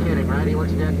 No kidding, right? He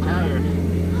looks dead tired.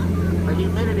 The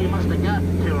humidity must have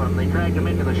gotten to him. They dragged him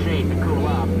into the shade to cool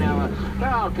off. Now,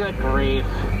 oh, good grief.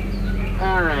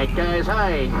 All right, guys,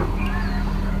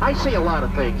 I see a lot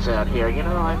of things out here, you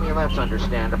know? I mean, that's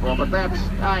understandable, but that's,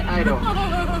 I don't...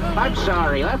 I'm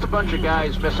sorry, that's a bunch of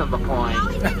guys missing the point.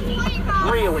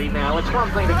 Really, now, it's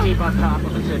one thing to keep on top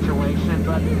of the situation,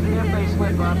 but if they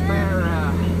slip up, they're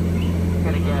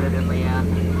gonna get it in the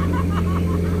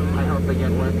end. I hope they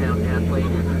get let down gently.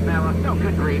 Now, no,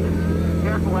 good grief.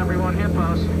 Careful, everyone,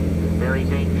 hippos. Very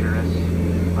dangerous.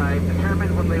 I've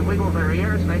determined when they wiggle their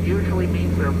ears, that usually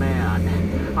means they're mad.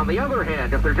 On the other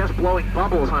hand, if they're just blowing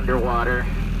bubbles underwater,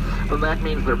 then that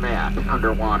means they're mad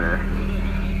underwater.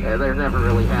 They're never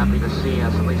really happy to see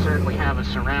us, and they certainly have us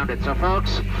surrounded. So,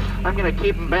 folks, I'm going to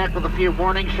keep them back with a few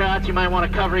warning shots. You might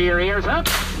want to cover your ears up.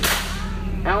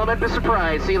 Element of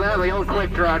surprise. See that? The old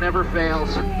click draw never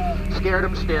fails. Scared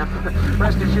them stiff.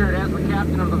 Rest assured, as the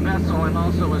captain of the vessel, I'm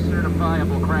also a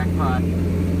certifiable crackpot.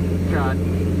 Shot.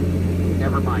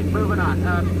 Never mind. Moving on.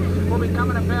 We'll be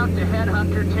coming about to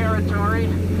headhunter territory.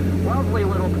 Lovely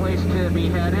little place to be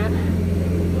headed.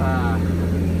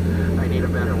 I need a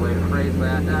better way to phrase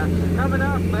that. Coming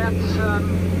up, that's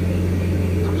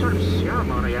some sort of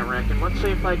ceremony, I reckon. Let's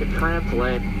see if I can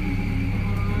translate.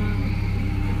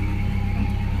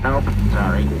 Nope,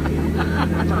 sorry.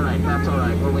 That's all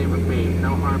right. We'll leave it be.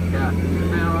 No harm done.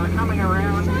 Now, coming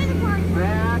around,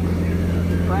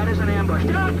 that is an ambush.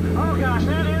 Duck! Oh gosh,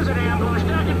 that is an ambush.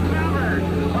 Duck and cover!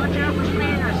 Watch out for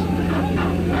spears!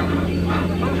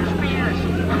 Those are spears!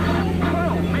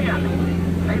 Oh,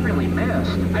 man! They really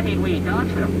missed. I mean, we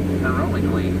dodged them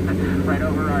heroically. Right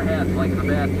over our heads like the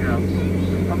bad jokes.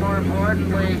 But more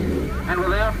importantly, and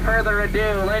without further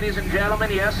ado, ladies and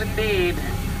gentlemen, yes indeed,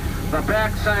 the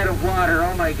backside of water.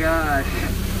 Oh my gosh.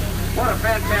 What a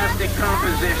fantastic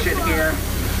composition here.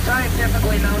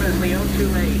 Scientifically known as the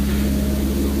O2H.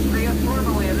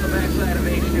 Formally it's the backside of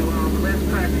H2O, but that's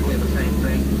practically the same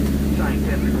thing,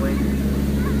 scientifically.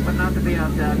 But not to be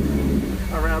outdone,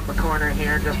 around the corner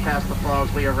here, just past the falls,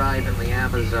 we arrive in the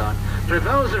Amazon. For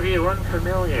those of you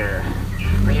unfamiliar,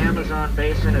 the Amazon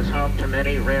basin is home to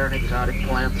many rare and exotic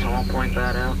plants, so I'll point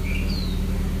that out.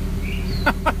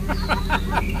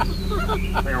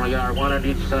 There we are, one on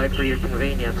each side for your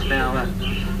convenience. Now,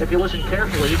 if you listen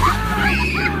carefully...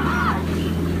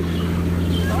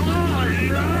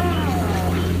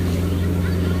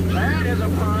 That is a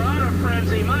piranha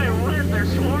frenzy. My word, they're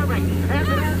swarming. And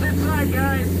it is inside,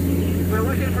 guys. We're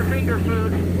looking for finger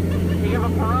food. You give a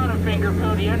piranha finger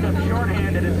food, you end up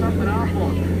shorthanded. It's something awful.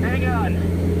 Hang on.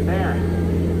 There.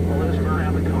 We'll lose them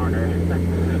around the corner.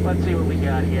 Let's see what we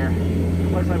got here.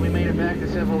 Looks like we made it back to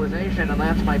civilization, and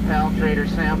that's my pal Trader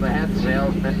Sam, the head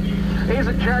salesman. He's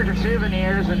in charge of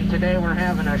souvenirs, and today we're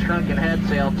having a shrunken head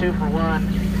sale, 2 for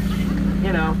 1.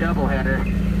 You know, doubleheader.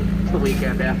 It's the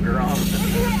weekend after all. So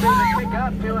you can pick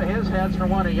up 2 of his heads for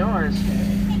 1 of yours.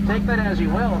 Take that as you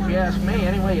will, if you ask me.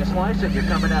 Any way you slice it, you're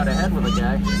coming out ahead with a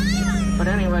guy. But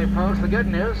anyway, folks, the good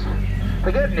news,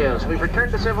 we've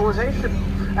returned to civilization.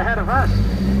 Ahead of us,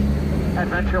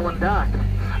 Adventureland Dock.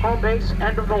 Home base,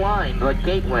 end of the line, the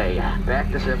gateway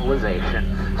back to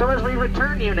civilization. So as we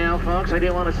return you now, folks, I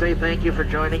do want to say thank you for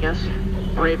joining us,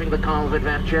 braving the call of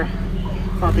adventure.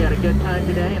 Hope you had a good time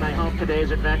today, and I hope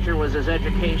today's adventure was as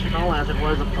educational as it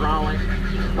was enthralling.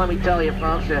 Let me tell you,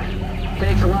 folks, it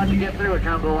takes a lot to get through a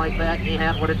jungle like that, and you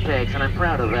have what it takes, and I'm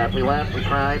proud of that. We laughed, we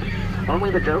cried.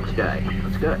 Only the jokes died.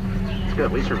 That's good. It's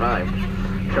good. We survived.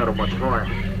 Showed them what's for.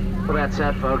 With that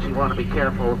said, folks, you want to be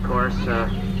careful, of course.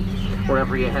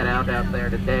 Wherever you head out there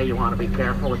today, you want to be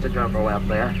careful. It's a jungle out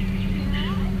there.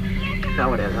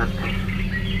 No, it isn't.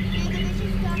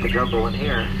 It's a jungle in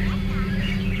here.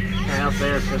 And out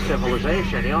there, it's a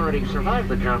civilization. You already survived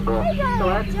the jungle. So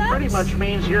that pretty much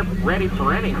means you're ready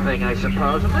for anything, I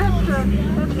suppose. And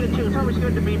that's good, too. It's always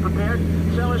good to be prepared.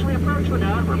 So as we approach the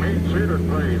dock, remain seated,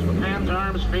 please, with hands,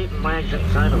 arms, feet, and legs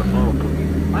inside of the boat.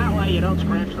 That way you don't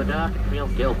scratch the dock and feel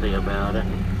guilty about it.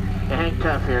 You hang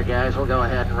tough here, guys. We'll go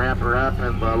ahead and wrap her up,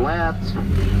 and the lads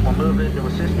will move in to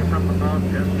assist you from the boat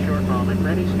in just a short moment.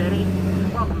 Ready, steady?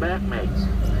 Welcome back, mates.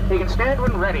 You can stand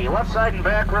when ready. Left side and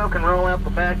back row can roll out the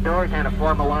back door, kind of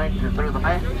form a line through the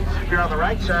back. If you're on the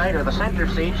right side or the center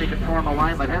seats, you can form a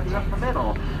line that ends up the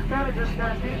middle. Gotta just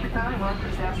take your time, watch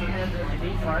your steps and heads as you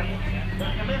depart.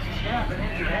 If you miss a step and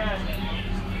hit your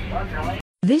head, watch your leg.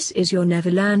 This is your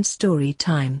Neverland story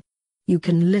time. You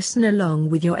can listen along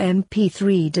with your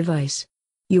MP3 device.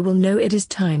 You will know it is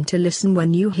time to listen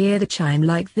when you hear the chime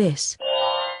like this.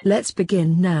 Let's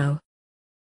begin now.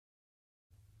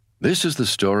 This is the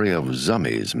story of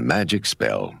Zummy's magic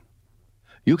spell.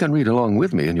 You can read along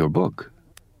with me in your book.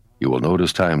 You will know it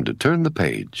is time to turn the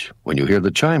page when you hear the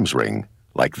chimes ring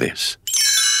like this.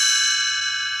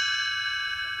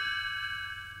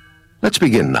 Let's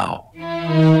begin now.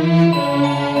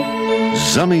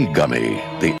 Zummy Gummy,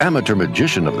 the amateur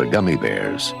magician of the Gummy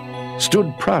Bears,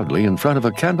 stood proudly in front of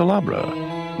a candelabra.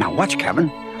 Now watch, Kevin.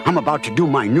 I'm about to do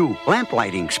my new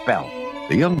lamp-lighting spell.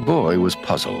 The young boy was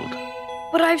puzzled.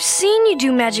 But I've seen you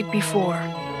do magic before.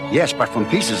 Yes, but from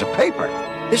pieces of paper.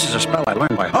 This is a spell I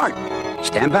learned by heart.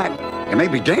 Stand back. It may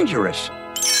be dangerous.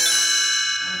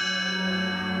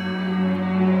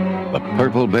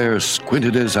 purple bear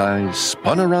squinted his eyes,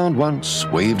 spun around once,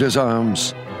 waved his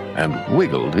arms, and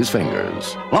wiggled his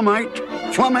fingers. Flumite,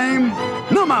 Flumame,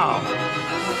 Numau!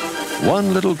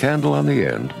 One little candle on the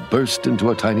end burst into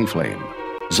a tiny flame.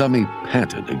 Zummy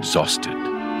panted, exhausted.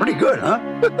 Pretty good, huh?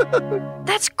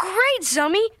 That's great,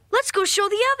 Zummy. Let's go show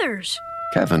the others.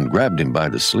 Kevin grabbed him by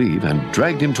the sleeve and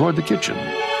dragged him toward the kitchen.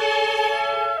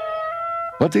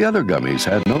 But the other gummies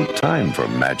had no time for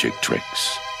magic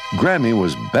tricks. Grammy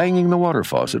was banging the water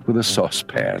faucet with a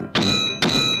saucepan.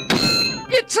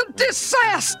 It's a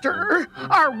disaster!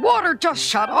 Our water just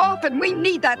shut off, and we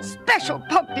need that special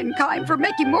pumpkin kind for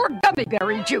making more gummy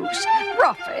berry juice.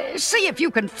 Ruffy, see if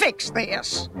you can fix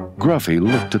this. Gruffy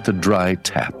looked at the dry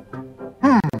tap.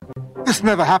 This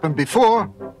never happened before.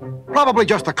 Probably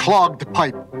just a clogged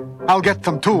pipe. I'll get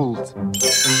some tools.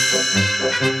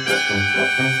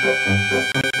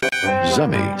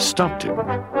 Zummy stopped him.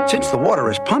 Since the water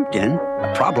is pumped in,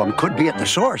 the problem could be at the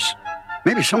source.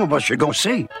 Maybe some of us should go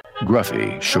see.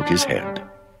 Gruffy shook his head.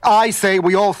 I say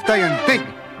we all stay and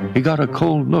dig. He got a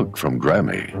cold look from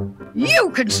Grammy. You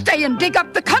can stay and dig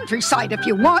up the countryside if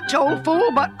you want, old fool,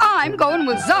 but I'm going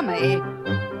with Zummy.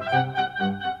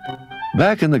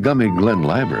 Back in the Gummy Glen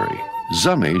Library,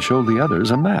 Zummy showed the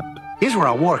others a map. Here's where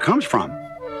our water comes from.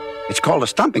 It's called a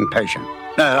pumping station.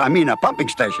 A pumping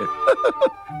station.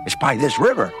 It's by this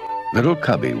river. Little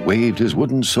Cubby waved his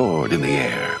wooden sword in the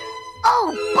air.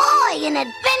 Oh boy, an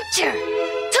adventure!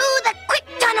 To the quick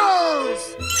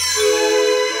tunnels!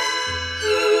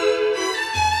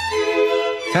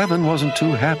 Kevin wasn't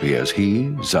too happy as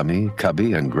he, Zummy,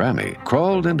 Cubby, and Grammy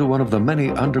crawled into one of the many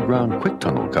underground quick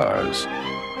tunnel cars.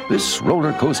 This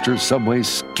roller coaster subway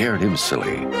scared him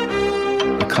silly.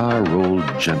 The car rolled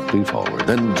gently forward,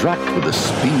 then dropped with the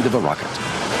speed of a rocket.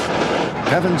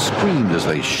 Kevin screamed as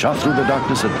they shot through the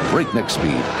darkness at breakneck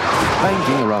speed,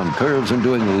 banking around curves and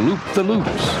doing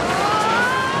loop-the-loops.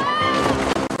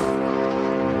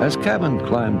 As Kevin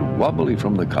climbed wobbly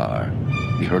from the car,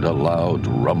 he heard a loud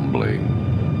rumbling.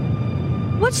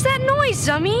 What's that noise,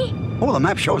 Zummy? Oh, the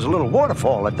map shows a little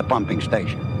waterfall at the pumping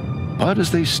station. But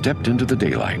as they stepped into the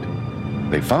daylight,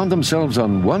 they found themselves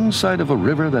on one side of a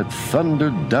river that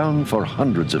thundered down for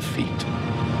hundreds of feet.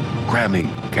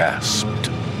 Grammy gasped.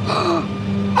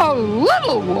 A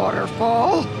little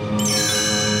waterfall?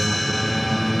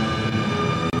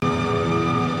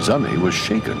 Zummy was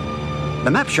shaken.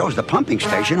 The map shows the pumping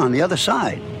station on the other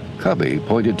side. Cubby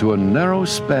pointed to a narrow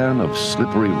span of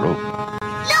slippery rope.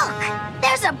 Look!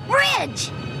 There's a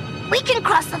bridge! We can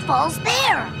cross the falls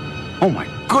there! Oh my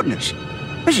goodness!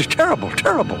 This is terrible,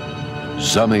 terrible!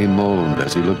 Zummy moaned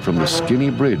as he looked from the skinny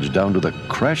bridge down to the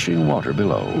crashing water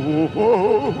below.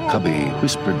 Cubby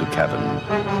whispered to Kevin.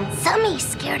 Zummy's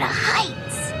scared of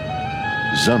heights.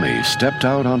 Zummy stepped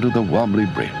out onto the wobbly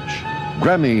bridge.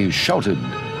 Grammy shouted,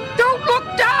 Don't look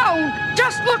down!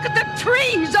 Just look at the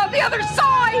trees on the other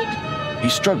side! He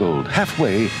struggled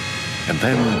halfway and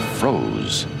then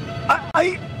froze.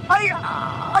 I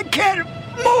can't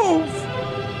move!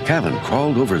 Kevin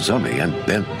crawled over Zummy and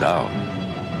bent down.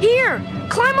 Here,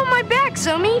 climb on my back,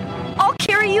 Zummy. I'll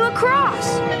carry you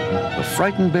across. The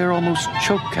frightened bear almost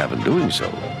choked Kevin doing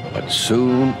so, but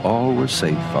soon all were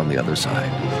safe on the other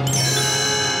side.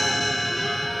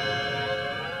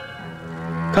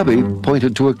 Cubby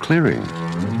pointed to a clearing.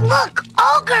 Look,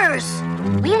 ogres!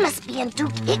 We must be in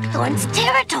Duke Ickthorn's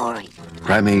territory.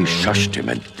 Grammy shushed him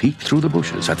and peeked through the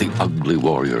bushes at the ugly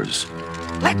warriors.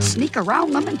 Let's sneak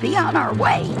around them and be on our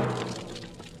way.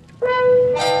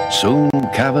 Soon,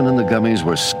 Kevin and the gummies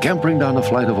were scampering down a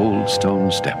flight of old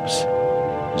stone steps.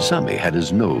 Zummy had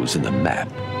his nose in the map.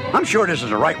 I'm sure this is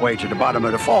the right way to the bottom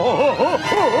of the fall.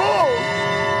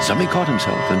 Zummy caught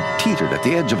himself and teetered at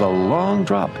the edge of a long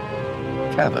drop.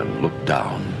 Kevin looked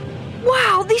down.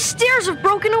 Wow, these stairs have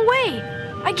broken away.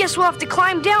 I guess we'll have to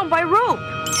climb down by rope.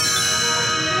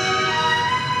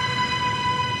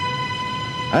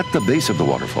 At the base of the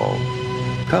waterfall,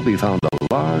 Cubby found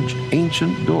a large,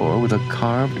 ancient door with a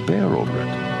carved bear over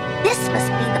it. This must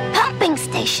be the pumping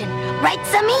station, right,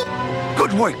 Zummy?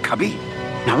 Good work, Cubby.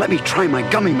 Now let me try my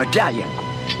gummy medallion.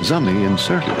 Zummy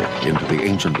inserted it into the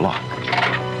ancient lock.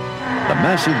 The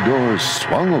massive door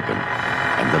swung open,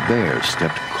 and the bear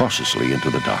stepped cautiously into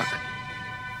the dark.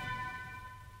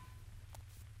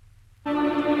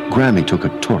 Grammy took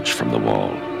a torch from the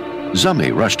wall.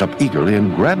 Zummy rushed up eagerly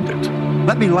and grabbed it.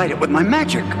 Let me light it with my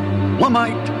magic.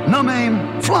 Lumite,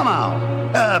 Numame, Flumau.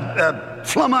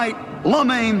 Flumite,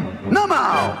 Lumame,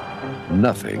 Numau.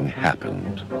 Nothing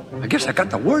happened. I guess I got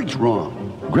the words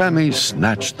wrong. Grammy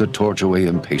snatched the torch away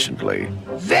impatiently.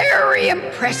 Very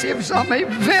impressive, Zummy.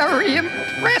 Very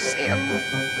impressive.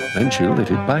 Then she lit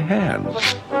it by hand.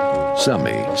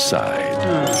 Zummy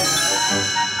sighed.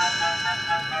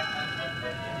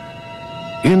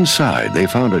 Inside, they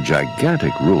found a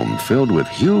gigantic room filled with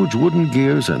huge wooden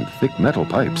gears and thick metal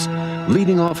pipes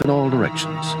leading off in all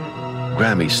directions.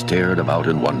 Grammy stared about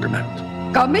in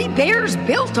wonderment. Gummy bears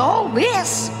built all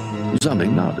this?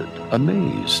 Zummy nodded,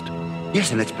 amazed.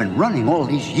 Yes, and it's been running all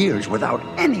these years without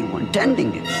anyone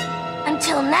tending it.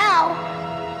 Until now.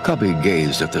 Cubby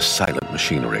gazed at the silent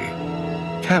machinery.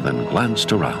 Kevin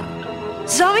glanced around.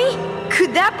 Zummy,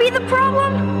 could that be the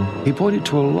problem? He pointed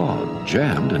to a log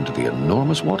jammed into the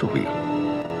enormous water wheel.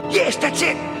 Yes, that's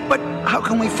it. But how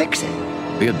can we fix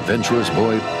it? The adventurous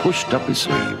boy pushed up his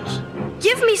sleeves.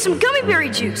 Give me some gummy berry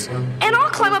juice, and I'll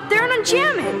climb up there and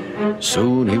unjam it.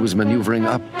 Soon he was maneuvering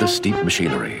up the steep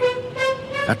machinery.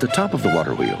 At the top of the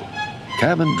water wheel,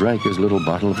 Kevin drank his little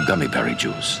bottle of gummy berry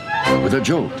juice. With a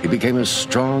jolt, he became as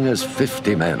strong as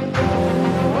 50 men.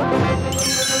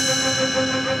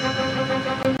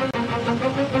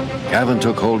 Kevin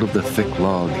took hold of the thick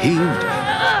log, heaved,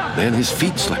 then his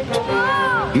feet slipped.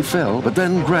 He fell, but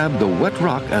then grabbed the wet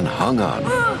rock and hung on.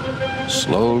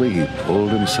 Slowly, he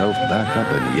pulled himself back up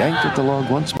and yanked at the log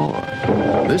once more.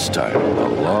 This time, the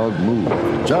log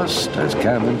moved, just as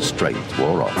Kevin's strength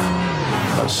wore off.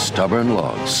 The stubborn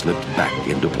log slipped back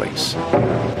into place.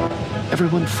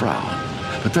 Everyone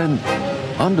frowned, but then,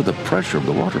 under the pressure of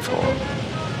the waterfall,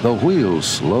 the wheel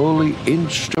slowly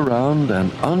inched around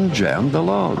and unjammed the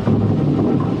log.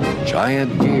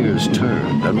 Giant gears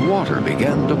turned and water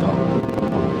began to pump.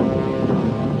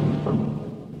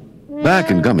 Back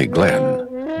in Gummy Glen,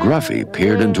 Gruffy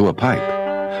peered into a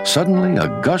pipe. Suddenly, a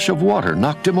gush of water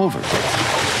knocked him over.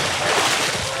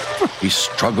 He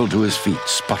struggled to his feet,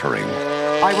 sputtering.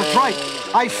 I was right.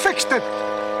 I fixed it.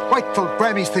 Wait till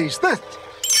Grammy sees this.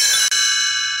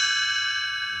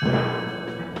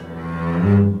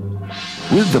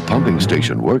 With the pumping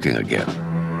station working again,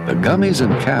 the Gummies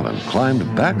and Kevin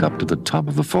climbed back up to the top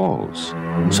of the falls.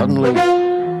 Suddenly,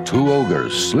 two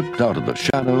ogres slipped out of the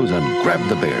shadows and grabbed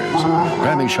the bears.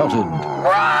 Grammy shouted,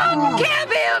 Run,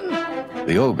 Kevin!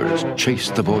 The ogres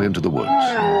chased the boy into the woods.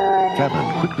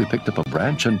 Kevin quickly picked up a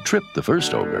branch and tripped the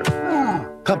first ogre.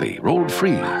 Cubby rolled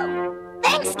free.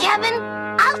 Thanks, Kevin.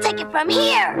 I'll take it from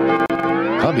here.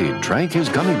 Cubby drank his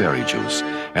gummy berry juice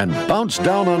and bounced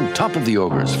down on top of the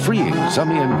ogres, freeing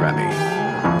Zummy and Grammy.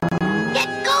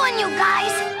 Get going, you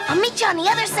guys. I'll meet you on the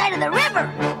other side of the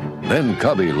river. Then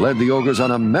Cubby led the ogres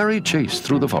on a merry chase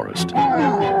through the forest.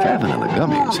 Kevin and the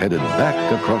Gummies headed back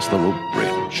across the rope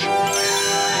bridge.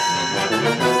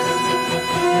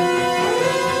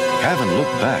 Kevin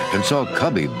looked back and saw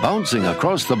Cubby bouncing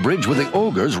across the bridge with the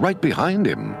ogres right behind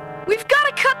him. We've got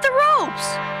to cut the ropes.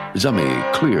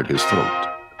 Zummy cleared his throat.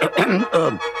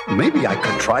 Maybe I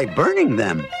could try burning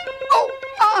them. Oh,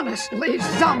 honestly,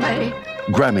 Zummy.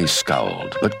 Grammy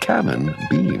scowled, but Kevin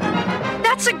beamed.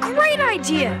 That's a great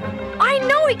idea. I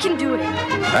know he can do it.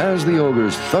 As the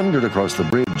ogres thundered across the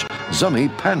bridge,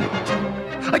 Zummy panicked.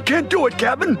 I can't do it,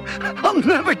 Kevin. I'll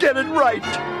never get it right.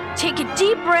 Take a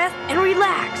deep breath and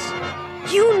relax.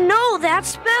 You know that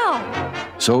spell.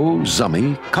 So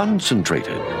Zummy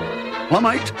concentrated.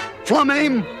 Flamite,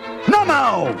 Flamame,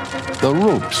 Nummo! The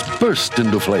ropes burst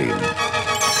into flame.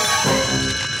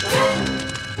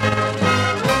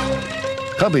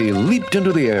 Cubby leaped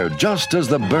into the air just as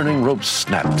the burning ropes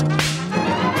snapped.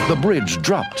 The bridge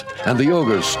dropped, and the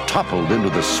ogres toppled into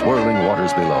the swirling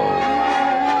waters below.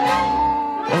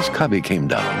 As Cubby came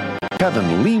down,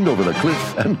 Kevin leaned over the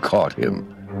cliff and caught him.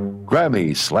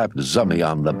 Grammy slapped Zummy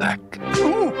on the back.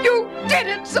 You did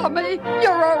it, Zummy!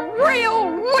 You're a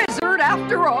real wizard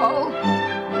after all!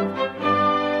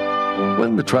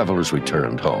 When the travelers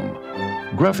returned home,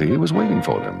 Gruffy was waiting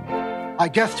for them. I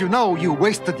guess you know you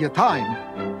wasted your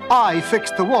time. I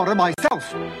fixed the water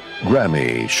myself.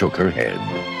 Grammy shook her head.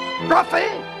 Gruffy,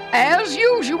 as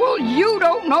usual, you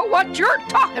don't know what you're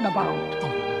talking about.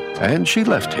 And she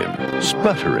left him,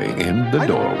 sputtering in the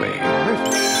doorway.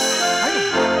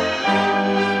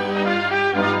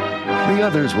 The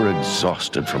others were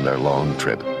exhausted from their long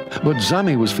trip, but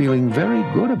Zummy was feeling very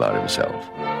good about himself.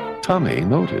 Tommy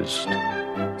noticed.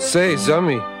 Say,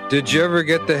 Zummy, did you ever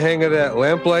get the hang of that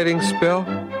lamplighting spell?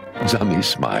 Zummy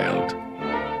smiled.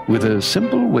 With a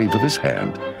simple wave of his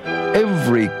hand,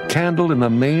 every candle in the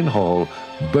main hall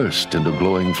burst into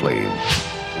glowing flame.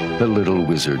 The little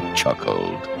wizard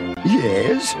chuckled.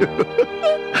 Yes?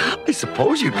 I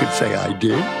suppose you could say I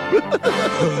did.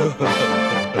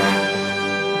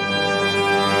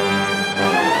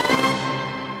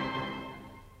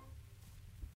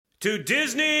 To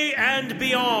Disney and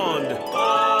beyond.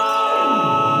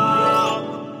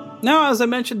 Now, as I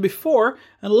mentioned before,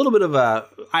 and a little bit of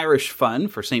Irish fun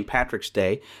for St. Patrick's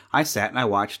Day, I sat and I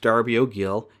watched Darby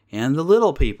O'Gill and the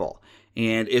Little People.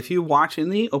 And if you watch in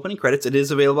the opening credits, it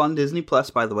is available on Disney Plus,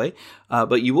 by the way,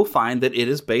 but you will find that it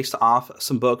is based off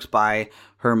some books by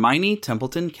Hermione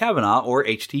Templeton Kavanagh, or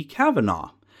H.T. Kavanagh.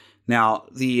 Now,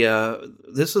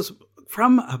 this is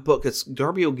from a book. It's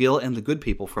Darby O'Gill and the Good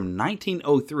People from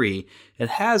 1903. It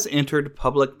has entered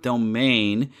public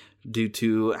domain due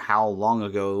to how long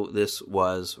ago this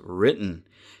was written.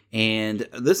 And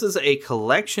this is a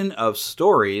collection of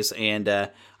stories, and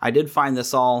I did find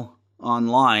this all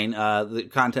online. The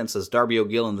content says Darby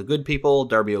O'Gill and the Good People,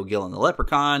 Darby O'Gill and the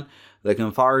Leprechaun, the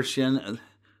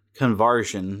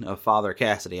conversion of Father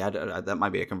Cassidy. That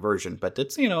might be a conversion, but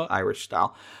it's, Irish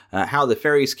style. How the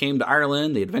Fairies Came to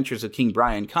Ireland, The Adventures of King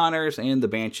Brian Connors, and The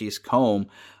Banshee's Comb.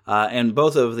 And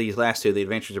both of these last two, The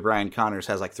Adventures of Brian Connors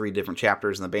has like 3 different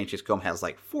chapters, and The Banshee's Comb has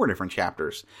like 4 different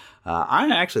chapters. I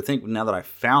actually think now that I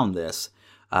found this,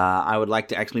 I would like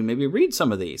to actually maybe read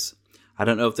some of these. I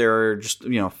don't know if they're just,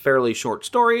 fairly short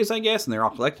stories, I guess, and they're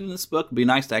all collected in this book. It'd be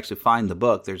nice to actually find the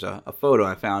book. There's a photo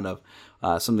I found of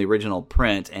some of the original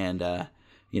print, and,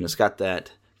 it's got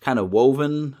that kind of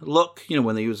woven look,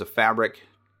 when they use a fabric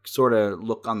sort of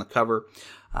look on the cover.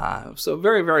 So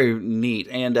very, very neat.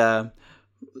 And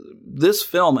this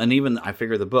film, and even I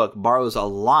figure the book, borrows a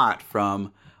lot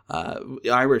from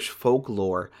Irish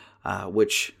folklore,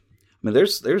 which,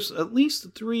 there's at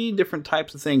least 3 different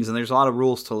types of things, and there's a lot of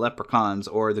rules to leprechauns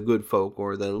or the good folk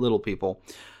or the little people.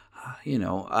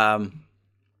 The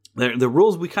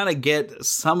rules, we kind of get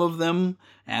some of them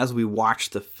as we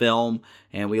watch the film,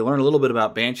 and we learn a little bit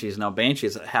about banshees. Now,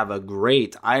 banshees have a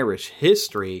great Irish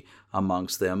history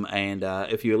amongst them, and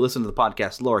if you listen to the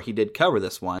podcast Lore, he did cover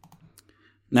this one.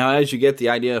 Now, as you get the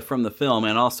idea from the film,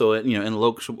 and also in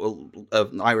local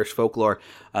of Irish folklore,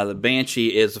 the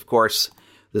banshee is, of course,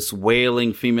 this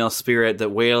wailing female spirit that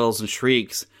wails and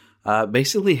shrieks,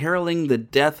 basically heralding the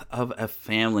death of a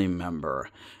family member.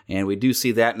 And we do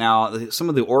see that now. Some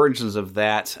of the origins of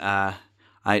that, I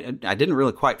didn't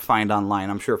really quite find online.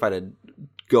 I'm sure if I had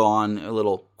go on a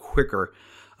little quicker.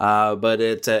 But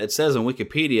it says in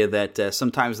Wikipedia that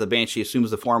sometimes the banshee assumes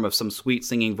the form of some sweet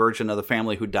singing virgin of the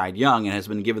family who died young and has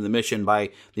been given the mission by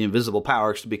the invisible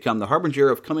powers to become the harbinger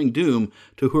of coming doom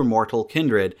to her mortal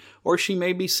kindred. Or she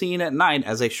may be seen at night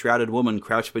as a shrouded woman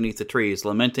crouched beneath the trees,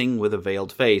 lamenting with a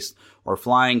veiled face, or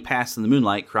flying past in the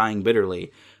moonlight, crying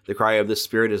bitterly. The cry of this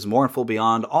spirit is mournful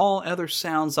beyond all other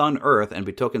sounds on earth and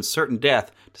betokens certain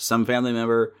death to some family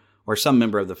member or some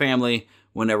member of the family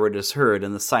whenever it is heard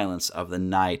in the silence of the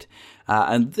night.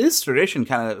 And this tradition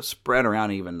kind of spread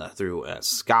around even through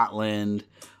Scotland,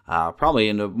 probably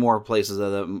into more places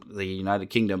of the United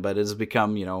Kingdom, but it has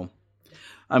become,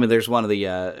 there's one of the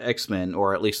X-Men,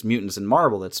 or at least mutants in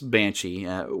Marvel, that's Banshee,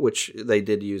 which they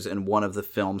did use in one of the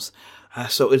films.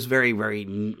 So it's very,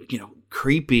 very,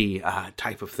 creepy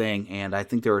type of thing. And I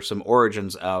think there are some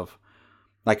origins of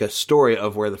like a story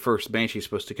of where the first Banshee is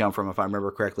supposed to come from, if I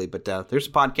remember correctly. But there's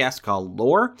a podcast called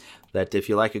Lore that if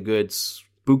you like a good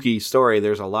spooky story,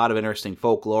 there's a lot of interesting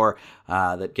folklore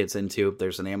that gets into.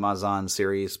 There's an Amazon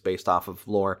series based off of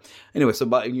Lore. Anyway, so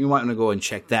you might want to go and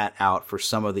check that out for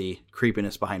some of the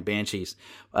creepiness behind Banshees.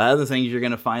 Other things you're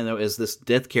going to find, though, is this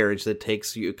death carriage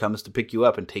that comes to pick you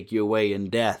up and take you away in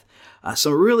death.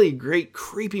 Some really great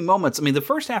creepy moments. The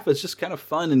first half is just kind of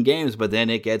fun and games, but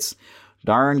then it gets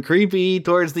darn creepy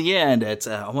towards the end. It's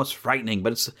almost frightening,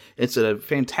 but it's a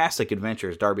fantastic adventure.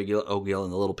 It's Darby O'Gill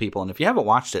and the Little People. And if you haven't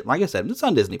watched it, like I said, it's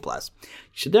on Disney Plus. You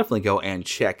should definitely go and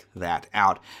check that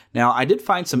out. Now, I did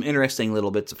find some interesting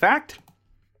little bits of fact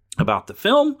about the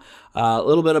film, a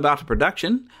little bit about the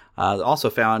production. Also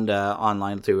found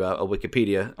online through a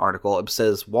Wikipedia article. It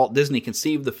says Walt Disney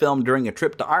conceived the film during a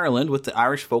trip to Ireland with the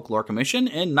Irish Folklore Commission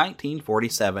in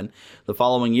 1947. The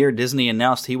following year, Disney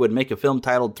announced he would make a film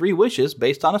titled 3 Wishes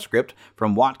based on a script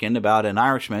from Watkin about an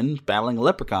Irishman battling a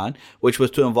leprechaun, which was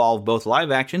to involve both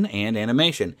live action and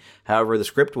animation. However, the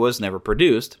script was never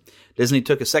produced. Disney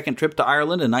took a second trip to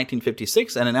Ireland in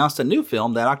 1956 and announced a new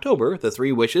film that October, The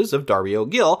 3 Wishes of Darby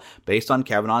O'Gill, based on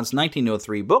Kavanagh's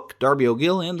 1903 book, Darby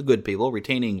O'Gill and the Good People,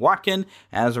 retaining Watkin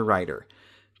as a writer.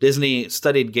 Disney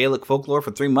studied Gaelic folklore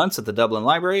for 3 months at the Dublin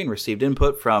Library and received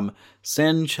input from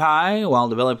Sen Chai while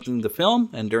developing the film,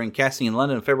 and during casting in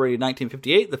London in February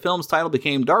 1958, the film's title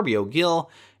became Darby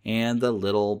O'Gill and the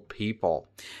Little People.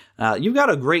 You've got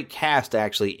a great cast,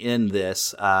 actually, in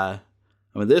this.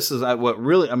 I mean, this is what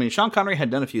really, I mean, Sean Connery had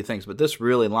done a few things, but this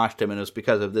really launched him, and it was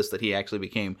because of this that he actually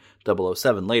became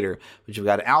 007 later. But you've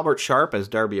got Albert Sharp as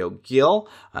Darby O'Gill.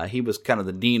 He was kind of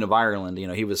the Dean of Ireland. You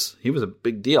know, he was a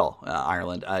big deal,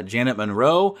 Ireland. Janet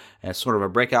Monroe as sort of a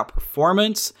breakout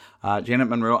performance. Janet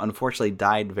Monroe unfortunately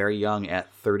died very young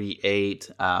at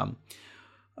 38.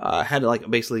 Had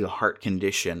like basically a heart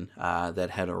condition that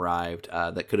had arrived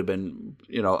that could have been,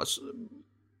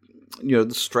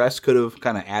 the stress could have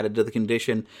kind of added to the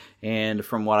condition. And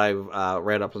from what I've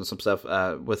read up on some stuff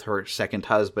with her second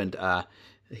husband,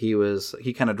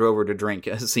 he kind of drove her to drink,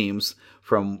 it seems,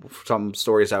 from some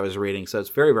stories I was reading. So it's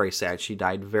very, very sad. She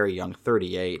died very young,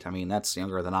 38. I mean, that's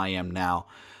younger than I am now.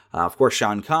 Of course,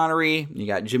 Sean Connery. You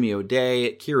got Jimmy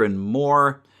O'Day, Kieran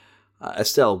Moore,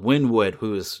 Estelle Winwood,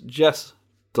 who is just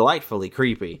delightfully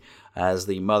creepy as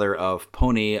the mother of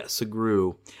Pony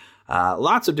Segru.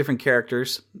 Lots of different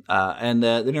characters, and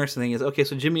the interesting thing is, okay,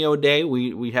 so Jimmy O'Day,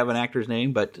 we have an actor's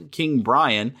name, but King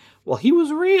Brian, well, he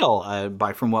was real,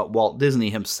 from what Walt Disney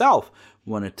himself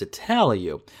wanted to tell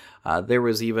you. There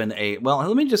was even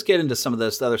let me just get into some of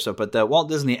this other stuff, but Walt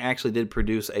Disney actually did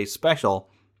produce a special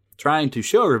trying to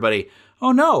show everybody,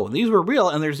 oh no, these were real,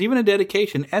 and there's even a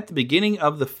dedication at the beginning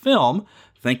of the film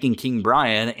thanking King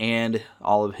Brian and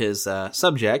all of his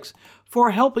subjects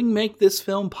for helping make this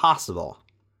film possible.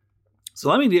 So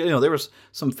let me, there was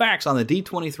some facts on the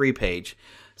D23 page.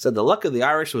 It said the luck of the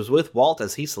Irish was with Walt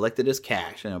as he selected his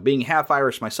cash. Being half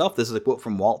Irish myself, this is a quote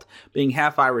from Walt, being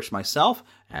half Irish myself,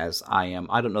 as I am,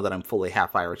 I don't know that I'm fully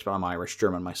half Irish, but I'm Irish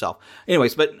German myself.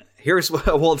 Anyways, but here's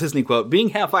a Walt Disney quote. Being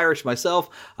half Irish myself,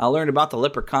 I learned about the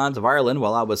leprechauns of Ireland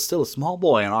while I was still a small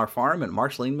boy on our farm in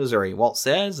Marceline, Missouri. Walt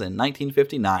says in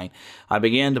 1959, I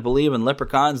began to believe in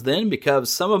leprechauns then because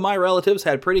some of my relatives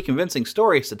had pretty convincing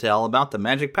stories to tell about the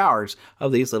magic powers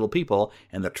of these little people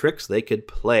and the tricks they could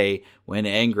play when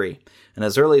angry. And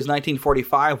as early as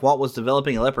 1945, Walt was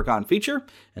developing a leprechaun feature.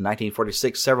 In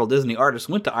 1946, several Disney artists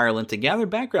went to Ireland to gather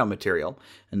background material.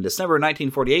 In December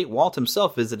 1948, Walt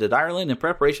himself visited Ireland in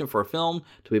preparation for a film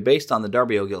to be based on the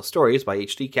Darby O'Gill stories by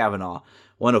H.D. Kavanagh.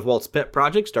 One of Walt's pet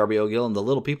projects, Darby O'Gill and the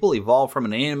Little People, evolved from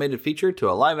an animated feature to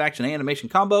a live-action animation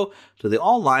combo to the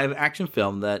all-live-action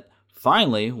film that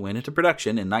finally went into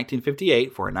production in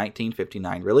 1958 for a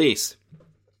 1959 release.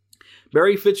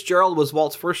 Barry Fitzgerald was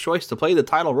Walt's first choice to play the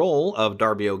title role of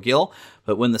Darby O'Gill,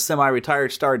 but when the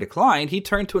semi-retired star declined, he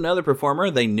turned to another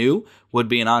performer they knew would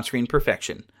be an on-screen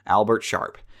perfection, Albert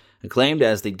Sharp. Acclaimed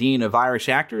as the Dean of Irish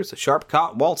Actors, Sharp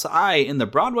caught Walt's eye in the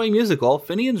Broadway musical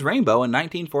Finian's Rainbow in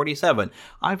 1947.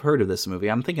 I've heard of this movie.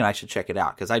 I'm thinking I should check it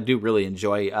out, because I do really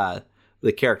enjoy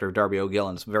the character of Darby O'Gill,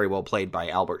 and it's very well played by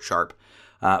Albert Sharp.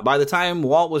 By the time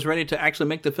Walt was ready to actually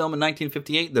make the film in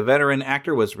 1958, the veteran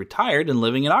actor was retired and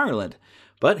living in Ireland.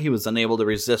 But he was unable to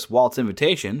resist Walt's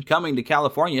invitation, coming to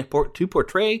California to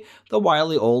portray the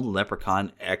wily old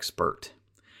leprechaun expert.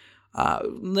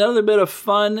 Another bit of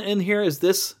fun in here is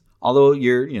this, although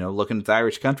you're looking at the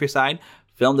Irish countryside,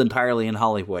 filmed entirely in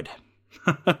Hollywood.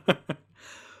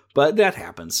 But that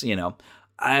happens,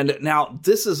 And now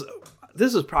this is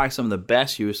probably some of the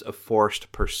best use of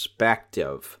forced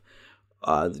perspective.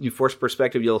 Forced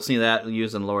perspective, you'll see that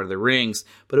used in Lord of the Rings,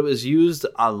 but it was used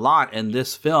a lot in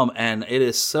this film, and it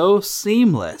is so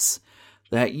seamless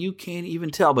that you can't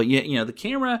even tell. But the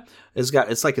camera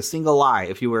it's like a single eye.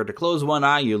 If you were to close one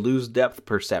eye, you lose depth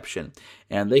perception,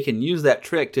 and they can use that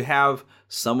trick to have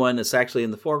someone that's actually in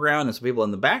the foreground and some people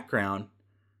in the background.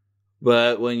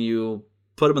 But when you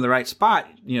put them in the right spot,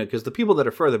 because the people that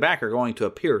are further back are going to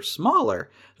appear smaller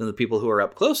than the people who are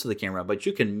up close to the camera, but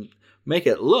you can make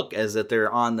it look as if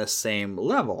they're on the same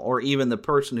level, or even the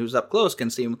person who's up close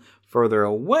can seem further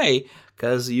away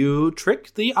because you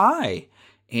tricked the eye.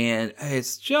 And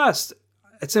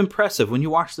it's impressive when you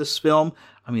watch this film.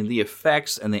 I mean, the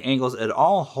effects and the angles, it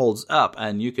all holds up,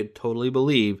 and you could totally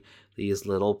believe these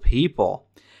little people.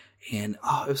 And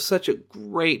it was such a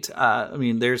great.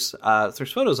 There's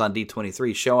photos on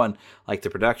D23 showing like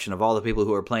the production of all the people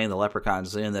who are playing the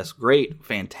leprechauns in this great,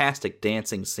 fantastic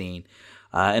dancing scene.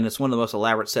 And it's one of the most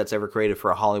elaborate sets ever created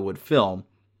for a Hollywood film,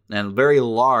 and very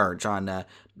large on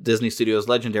Disney Studios'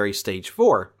 legendary Stage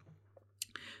 4.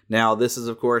 Now, this is,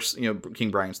 of course,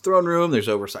 King Brian's throne room. There's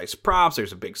oversized props.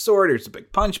 There's a big sword. There's a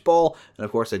big punch bowl. And,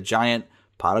 of course, a giant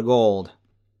pot of gold.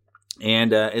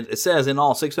 And it says, in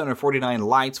all, 649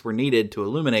 lights were needed to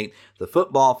illuminate the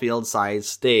football field-sized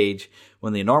stage.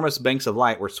 When the enormous banks of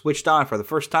light were switched on for the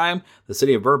first time, the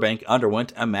city of Burbank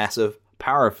underwent a massive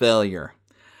power failure.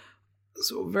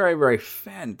 So very, very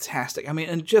fantastic. I mean,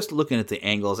 and just looking at the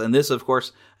angles, and this, of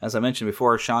course, as I mentioned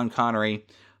before, Sean Connery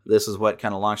this is what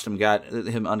kind of launched him, got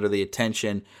him under the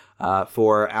attention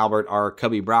for Albert R.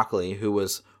 Cubby Broccoli, who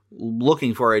was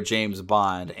looking for a James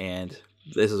Bond, and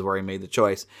this is where he made the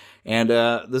choice. And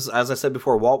this, as I said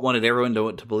before, Walt wanted everyone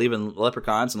to believe in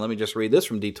leprechauns, and let me just read this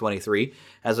from D23.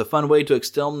 As a fun way to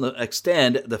extend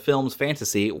the film's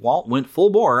fantasy, Walt went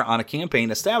full bore on a campaign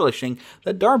establishing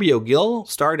that Darby O'Gill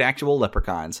starred actual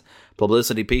leprechauns.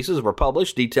 Publicity pieces were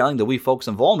published detailing the wee folks'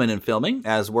 involvement in filming,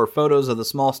 as were photos of the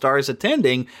small stars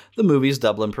attending the movie's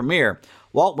Dublin premiere.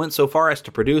 Walt went so far as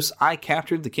to produce I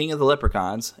Captured the King of the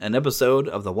Leprechauns, an episode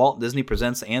of the Walt Disney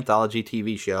Presents anthology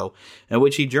TV show, in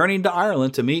which he journeyed to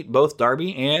Ireland to meet both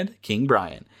Darby and King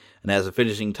Brian. And as a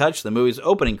finishing touch, the movie's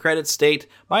opening credits state,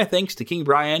 "My thanks to King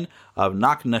Brian of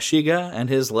Knocknashiga and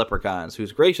his leprechauns,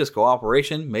 whose gracious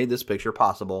cooperation made this picture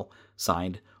possible."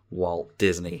 Signed, Walt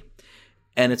Disney.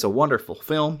 And it's a wonderful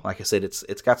film. Like I said, it's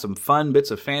got some fun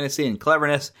bits of fantasy and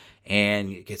cleverness, and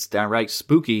it gets downright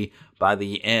spooky by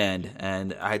the end.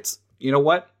 And it's, you know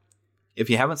what? If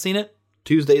you haven't seen it,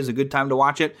 Tuesday is a good time to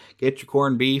watch it. Get your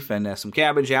corned beef and some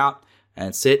cabbage out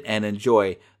and sit and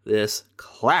enjoy this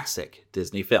classic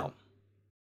Disney film.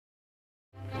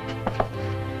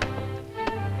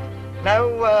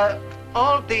 Now,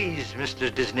 all these, Mr.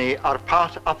 Disney, are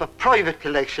part of a private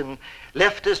collection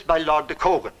left us by Lord de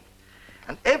Cogan.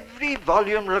 And every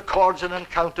volume records an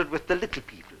encounter with the little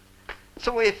people.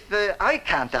 So if I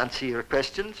can't answer your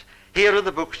questions, here are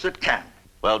the books that can.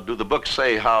 Well, do the books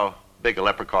say how big a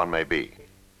leprechaun may be?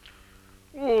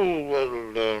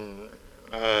 Oh,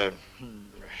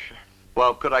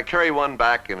 Well, could I carry one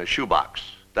back in a shoebox?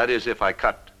 That is, if I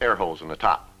cut air holes in the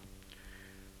top.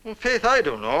 Well, Faith, I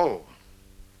don't know.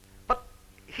 But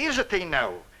here's a thing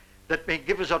now that may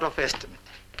give us a rough estimate.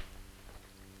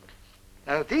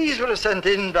 Now, these were sent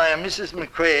in by a Mrs.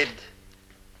 McQuaid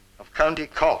of County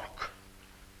Cork.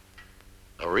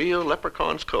 A real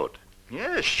leprechaun's coat?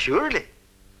 Yes, surely.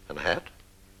 And a hat?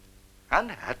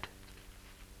 And a hat.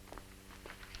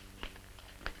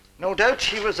 No doubt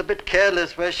she was a bit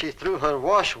careless where she threw her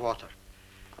wash water.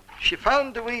 She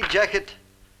found the wee jacket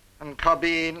and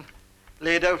carbine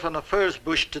laid out on a furze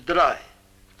bush to dry.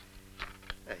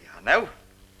 There you are now.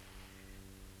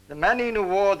 The man who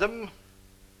wore them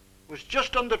was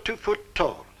just under 2 foot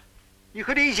tall. You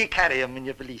could easily carry him in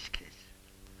your valise case.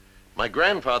 My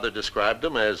grandfather described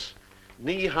them as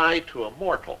knee-high to a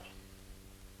mortal.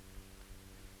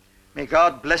 May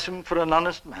God bless him for an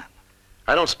honest man.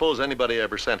 I don't suppose anybody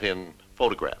ever sent in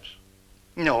photographs.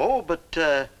 No, but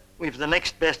we've the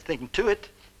next best thing to it.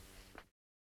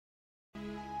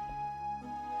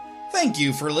 Thank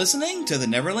you for listening to the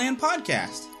Neverland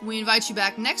Podcast. We invite you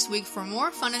back next week for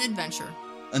more fun and adventure.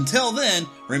 Until then,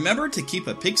 remember to keep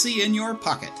a pixie in your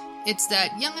pocket. It's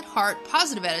that young at heart,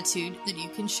 positive attitude that you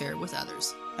can share with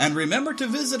others. And remember to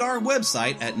visit our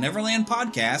website at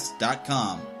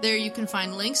neverlandpodcast.com. There you can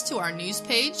find links to our news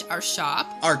page, our shop,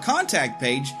 our contact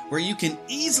page, where you can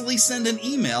easily send an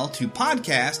email to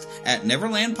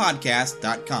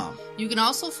podcast@neverlandpodcast.com. You can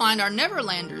also find our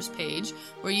Neverlanders page,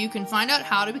 where you can find out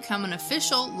how to become an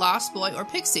official Lost Boy or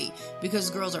Pixie, because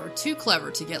girls are too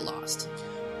clever to get lost.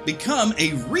 Become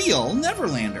a real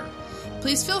Neverlander.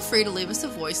 Please feel free to leave us a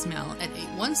voicemail at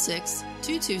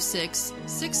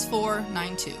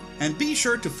 816-226-6492. And be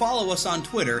sure to follow us on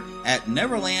Twitter at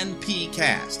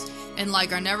NeverlandPcast. And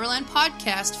like our Neverland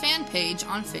Podcast fan page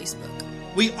on Facebook.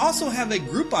 We also have a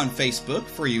group on Facebook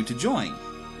for you to join.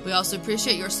 We also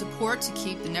appreciate your support to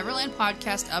keep the Neverland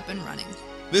Podcast up and running.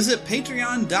 Visit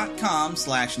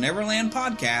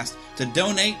patreon.com/NeverlandPodcast to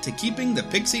donate to keeping the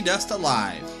pixie dust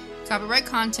alive. Copyright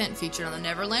content featured on the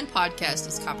Neverland Podcast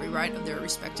is copyright of their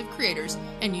respective creators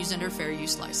and used under fair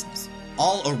use license.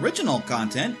 All original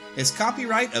content is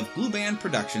copyright of Blue Band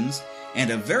Productions,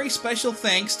 and a very special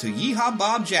thanks to Yeehaw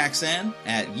Bob Jackson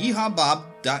at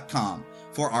yeehawbob.com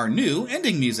for our new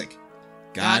ending music.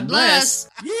 God bless!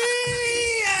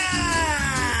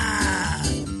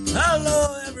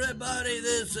 Hello, everybody.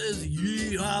 This is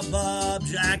Yeehaw Bob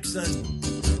Jackson.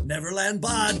 Neverland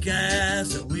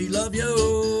Podcast, we love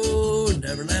you.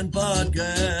 Neverland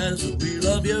Podcast, we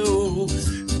love you.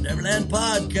 Neverland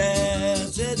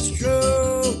Podcast, it's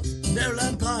true.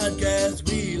 Neverland Podcast,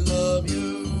 we love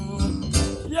you.